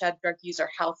the NASTAD Drug User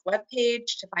Health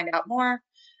webpage to find out more.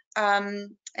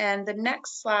 And the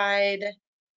next slide,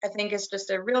 I think, is just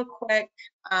a real quick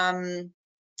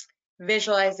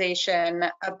visualization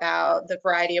about the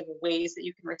variety of ways that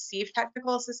you can receive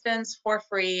technical assistance for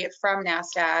free from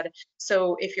NASTAD.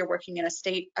 So if you're working in a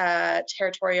state,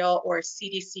 territorial, or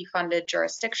CDC-funded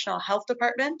jurisdictional health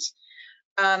department,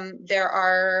 there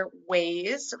are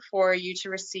ways for you to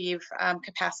receive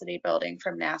capacity building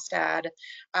from NASTAD,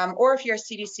 or if you're a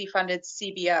CDC-funded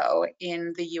CBO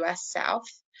in the US South.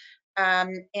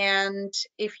 And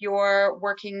if you're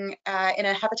working in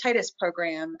a hepatitis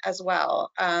program as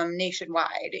well,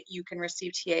 nationwide, you can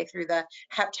receive TA through the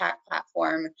HepTAC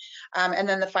platform. And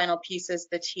then the final piece is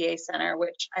the TA Center,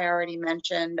 which I already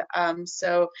mentioned.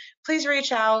 So please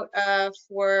reach out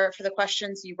for the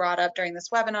questions you brought up during this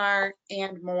webinar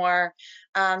and more.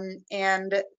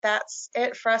 And that's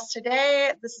it for us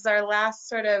today. This is our last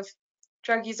sort of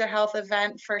drug user health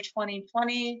event for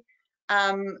 2020.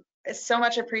 So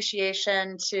much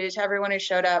appreciation to everyone who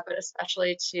showed up, but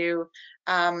especially to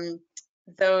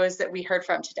those that we heard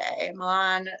from today.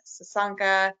 Milan,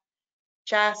 Sasanka,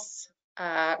 Jess,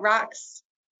 Rox,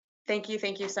 thank you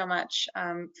so much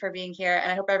for being here.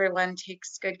 And I hope everyone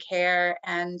takes good care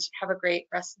and have a great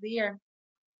rest of the year.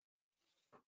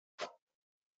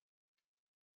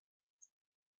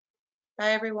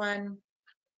 Bye, everyone.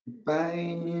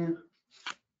 Bye.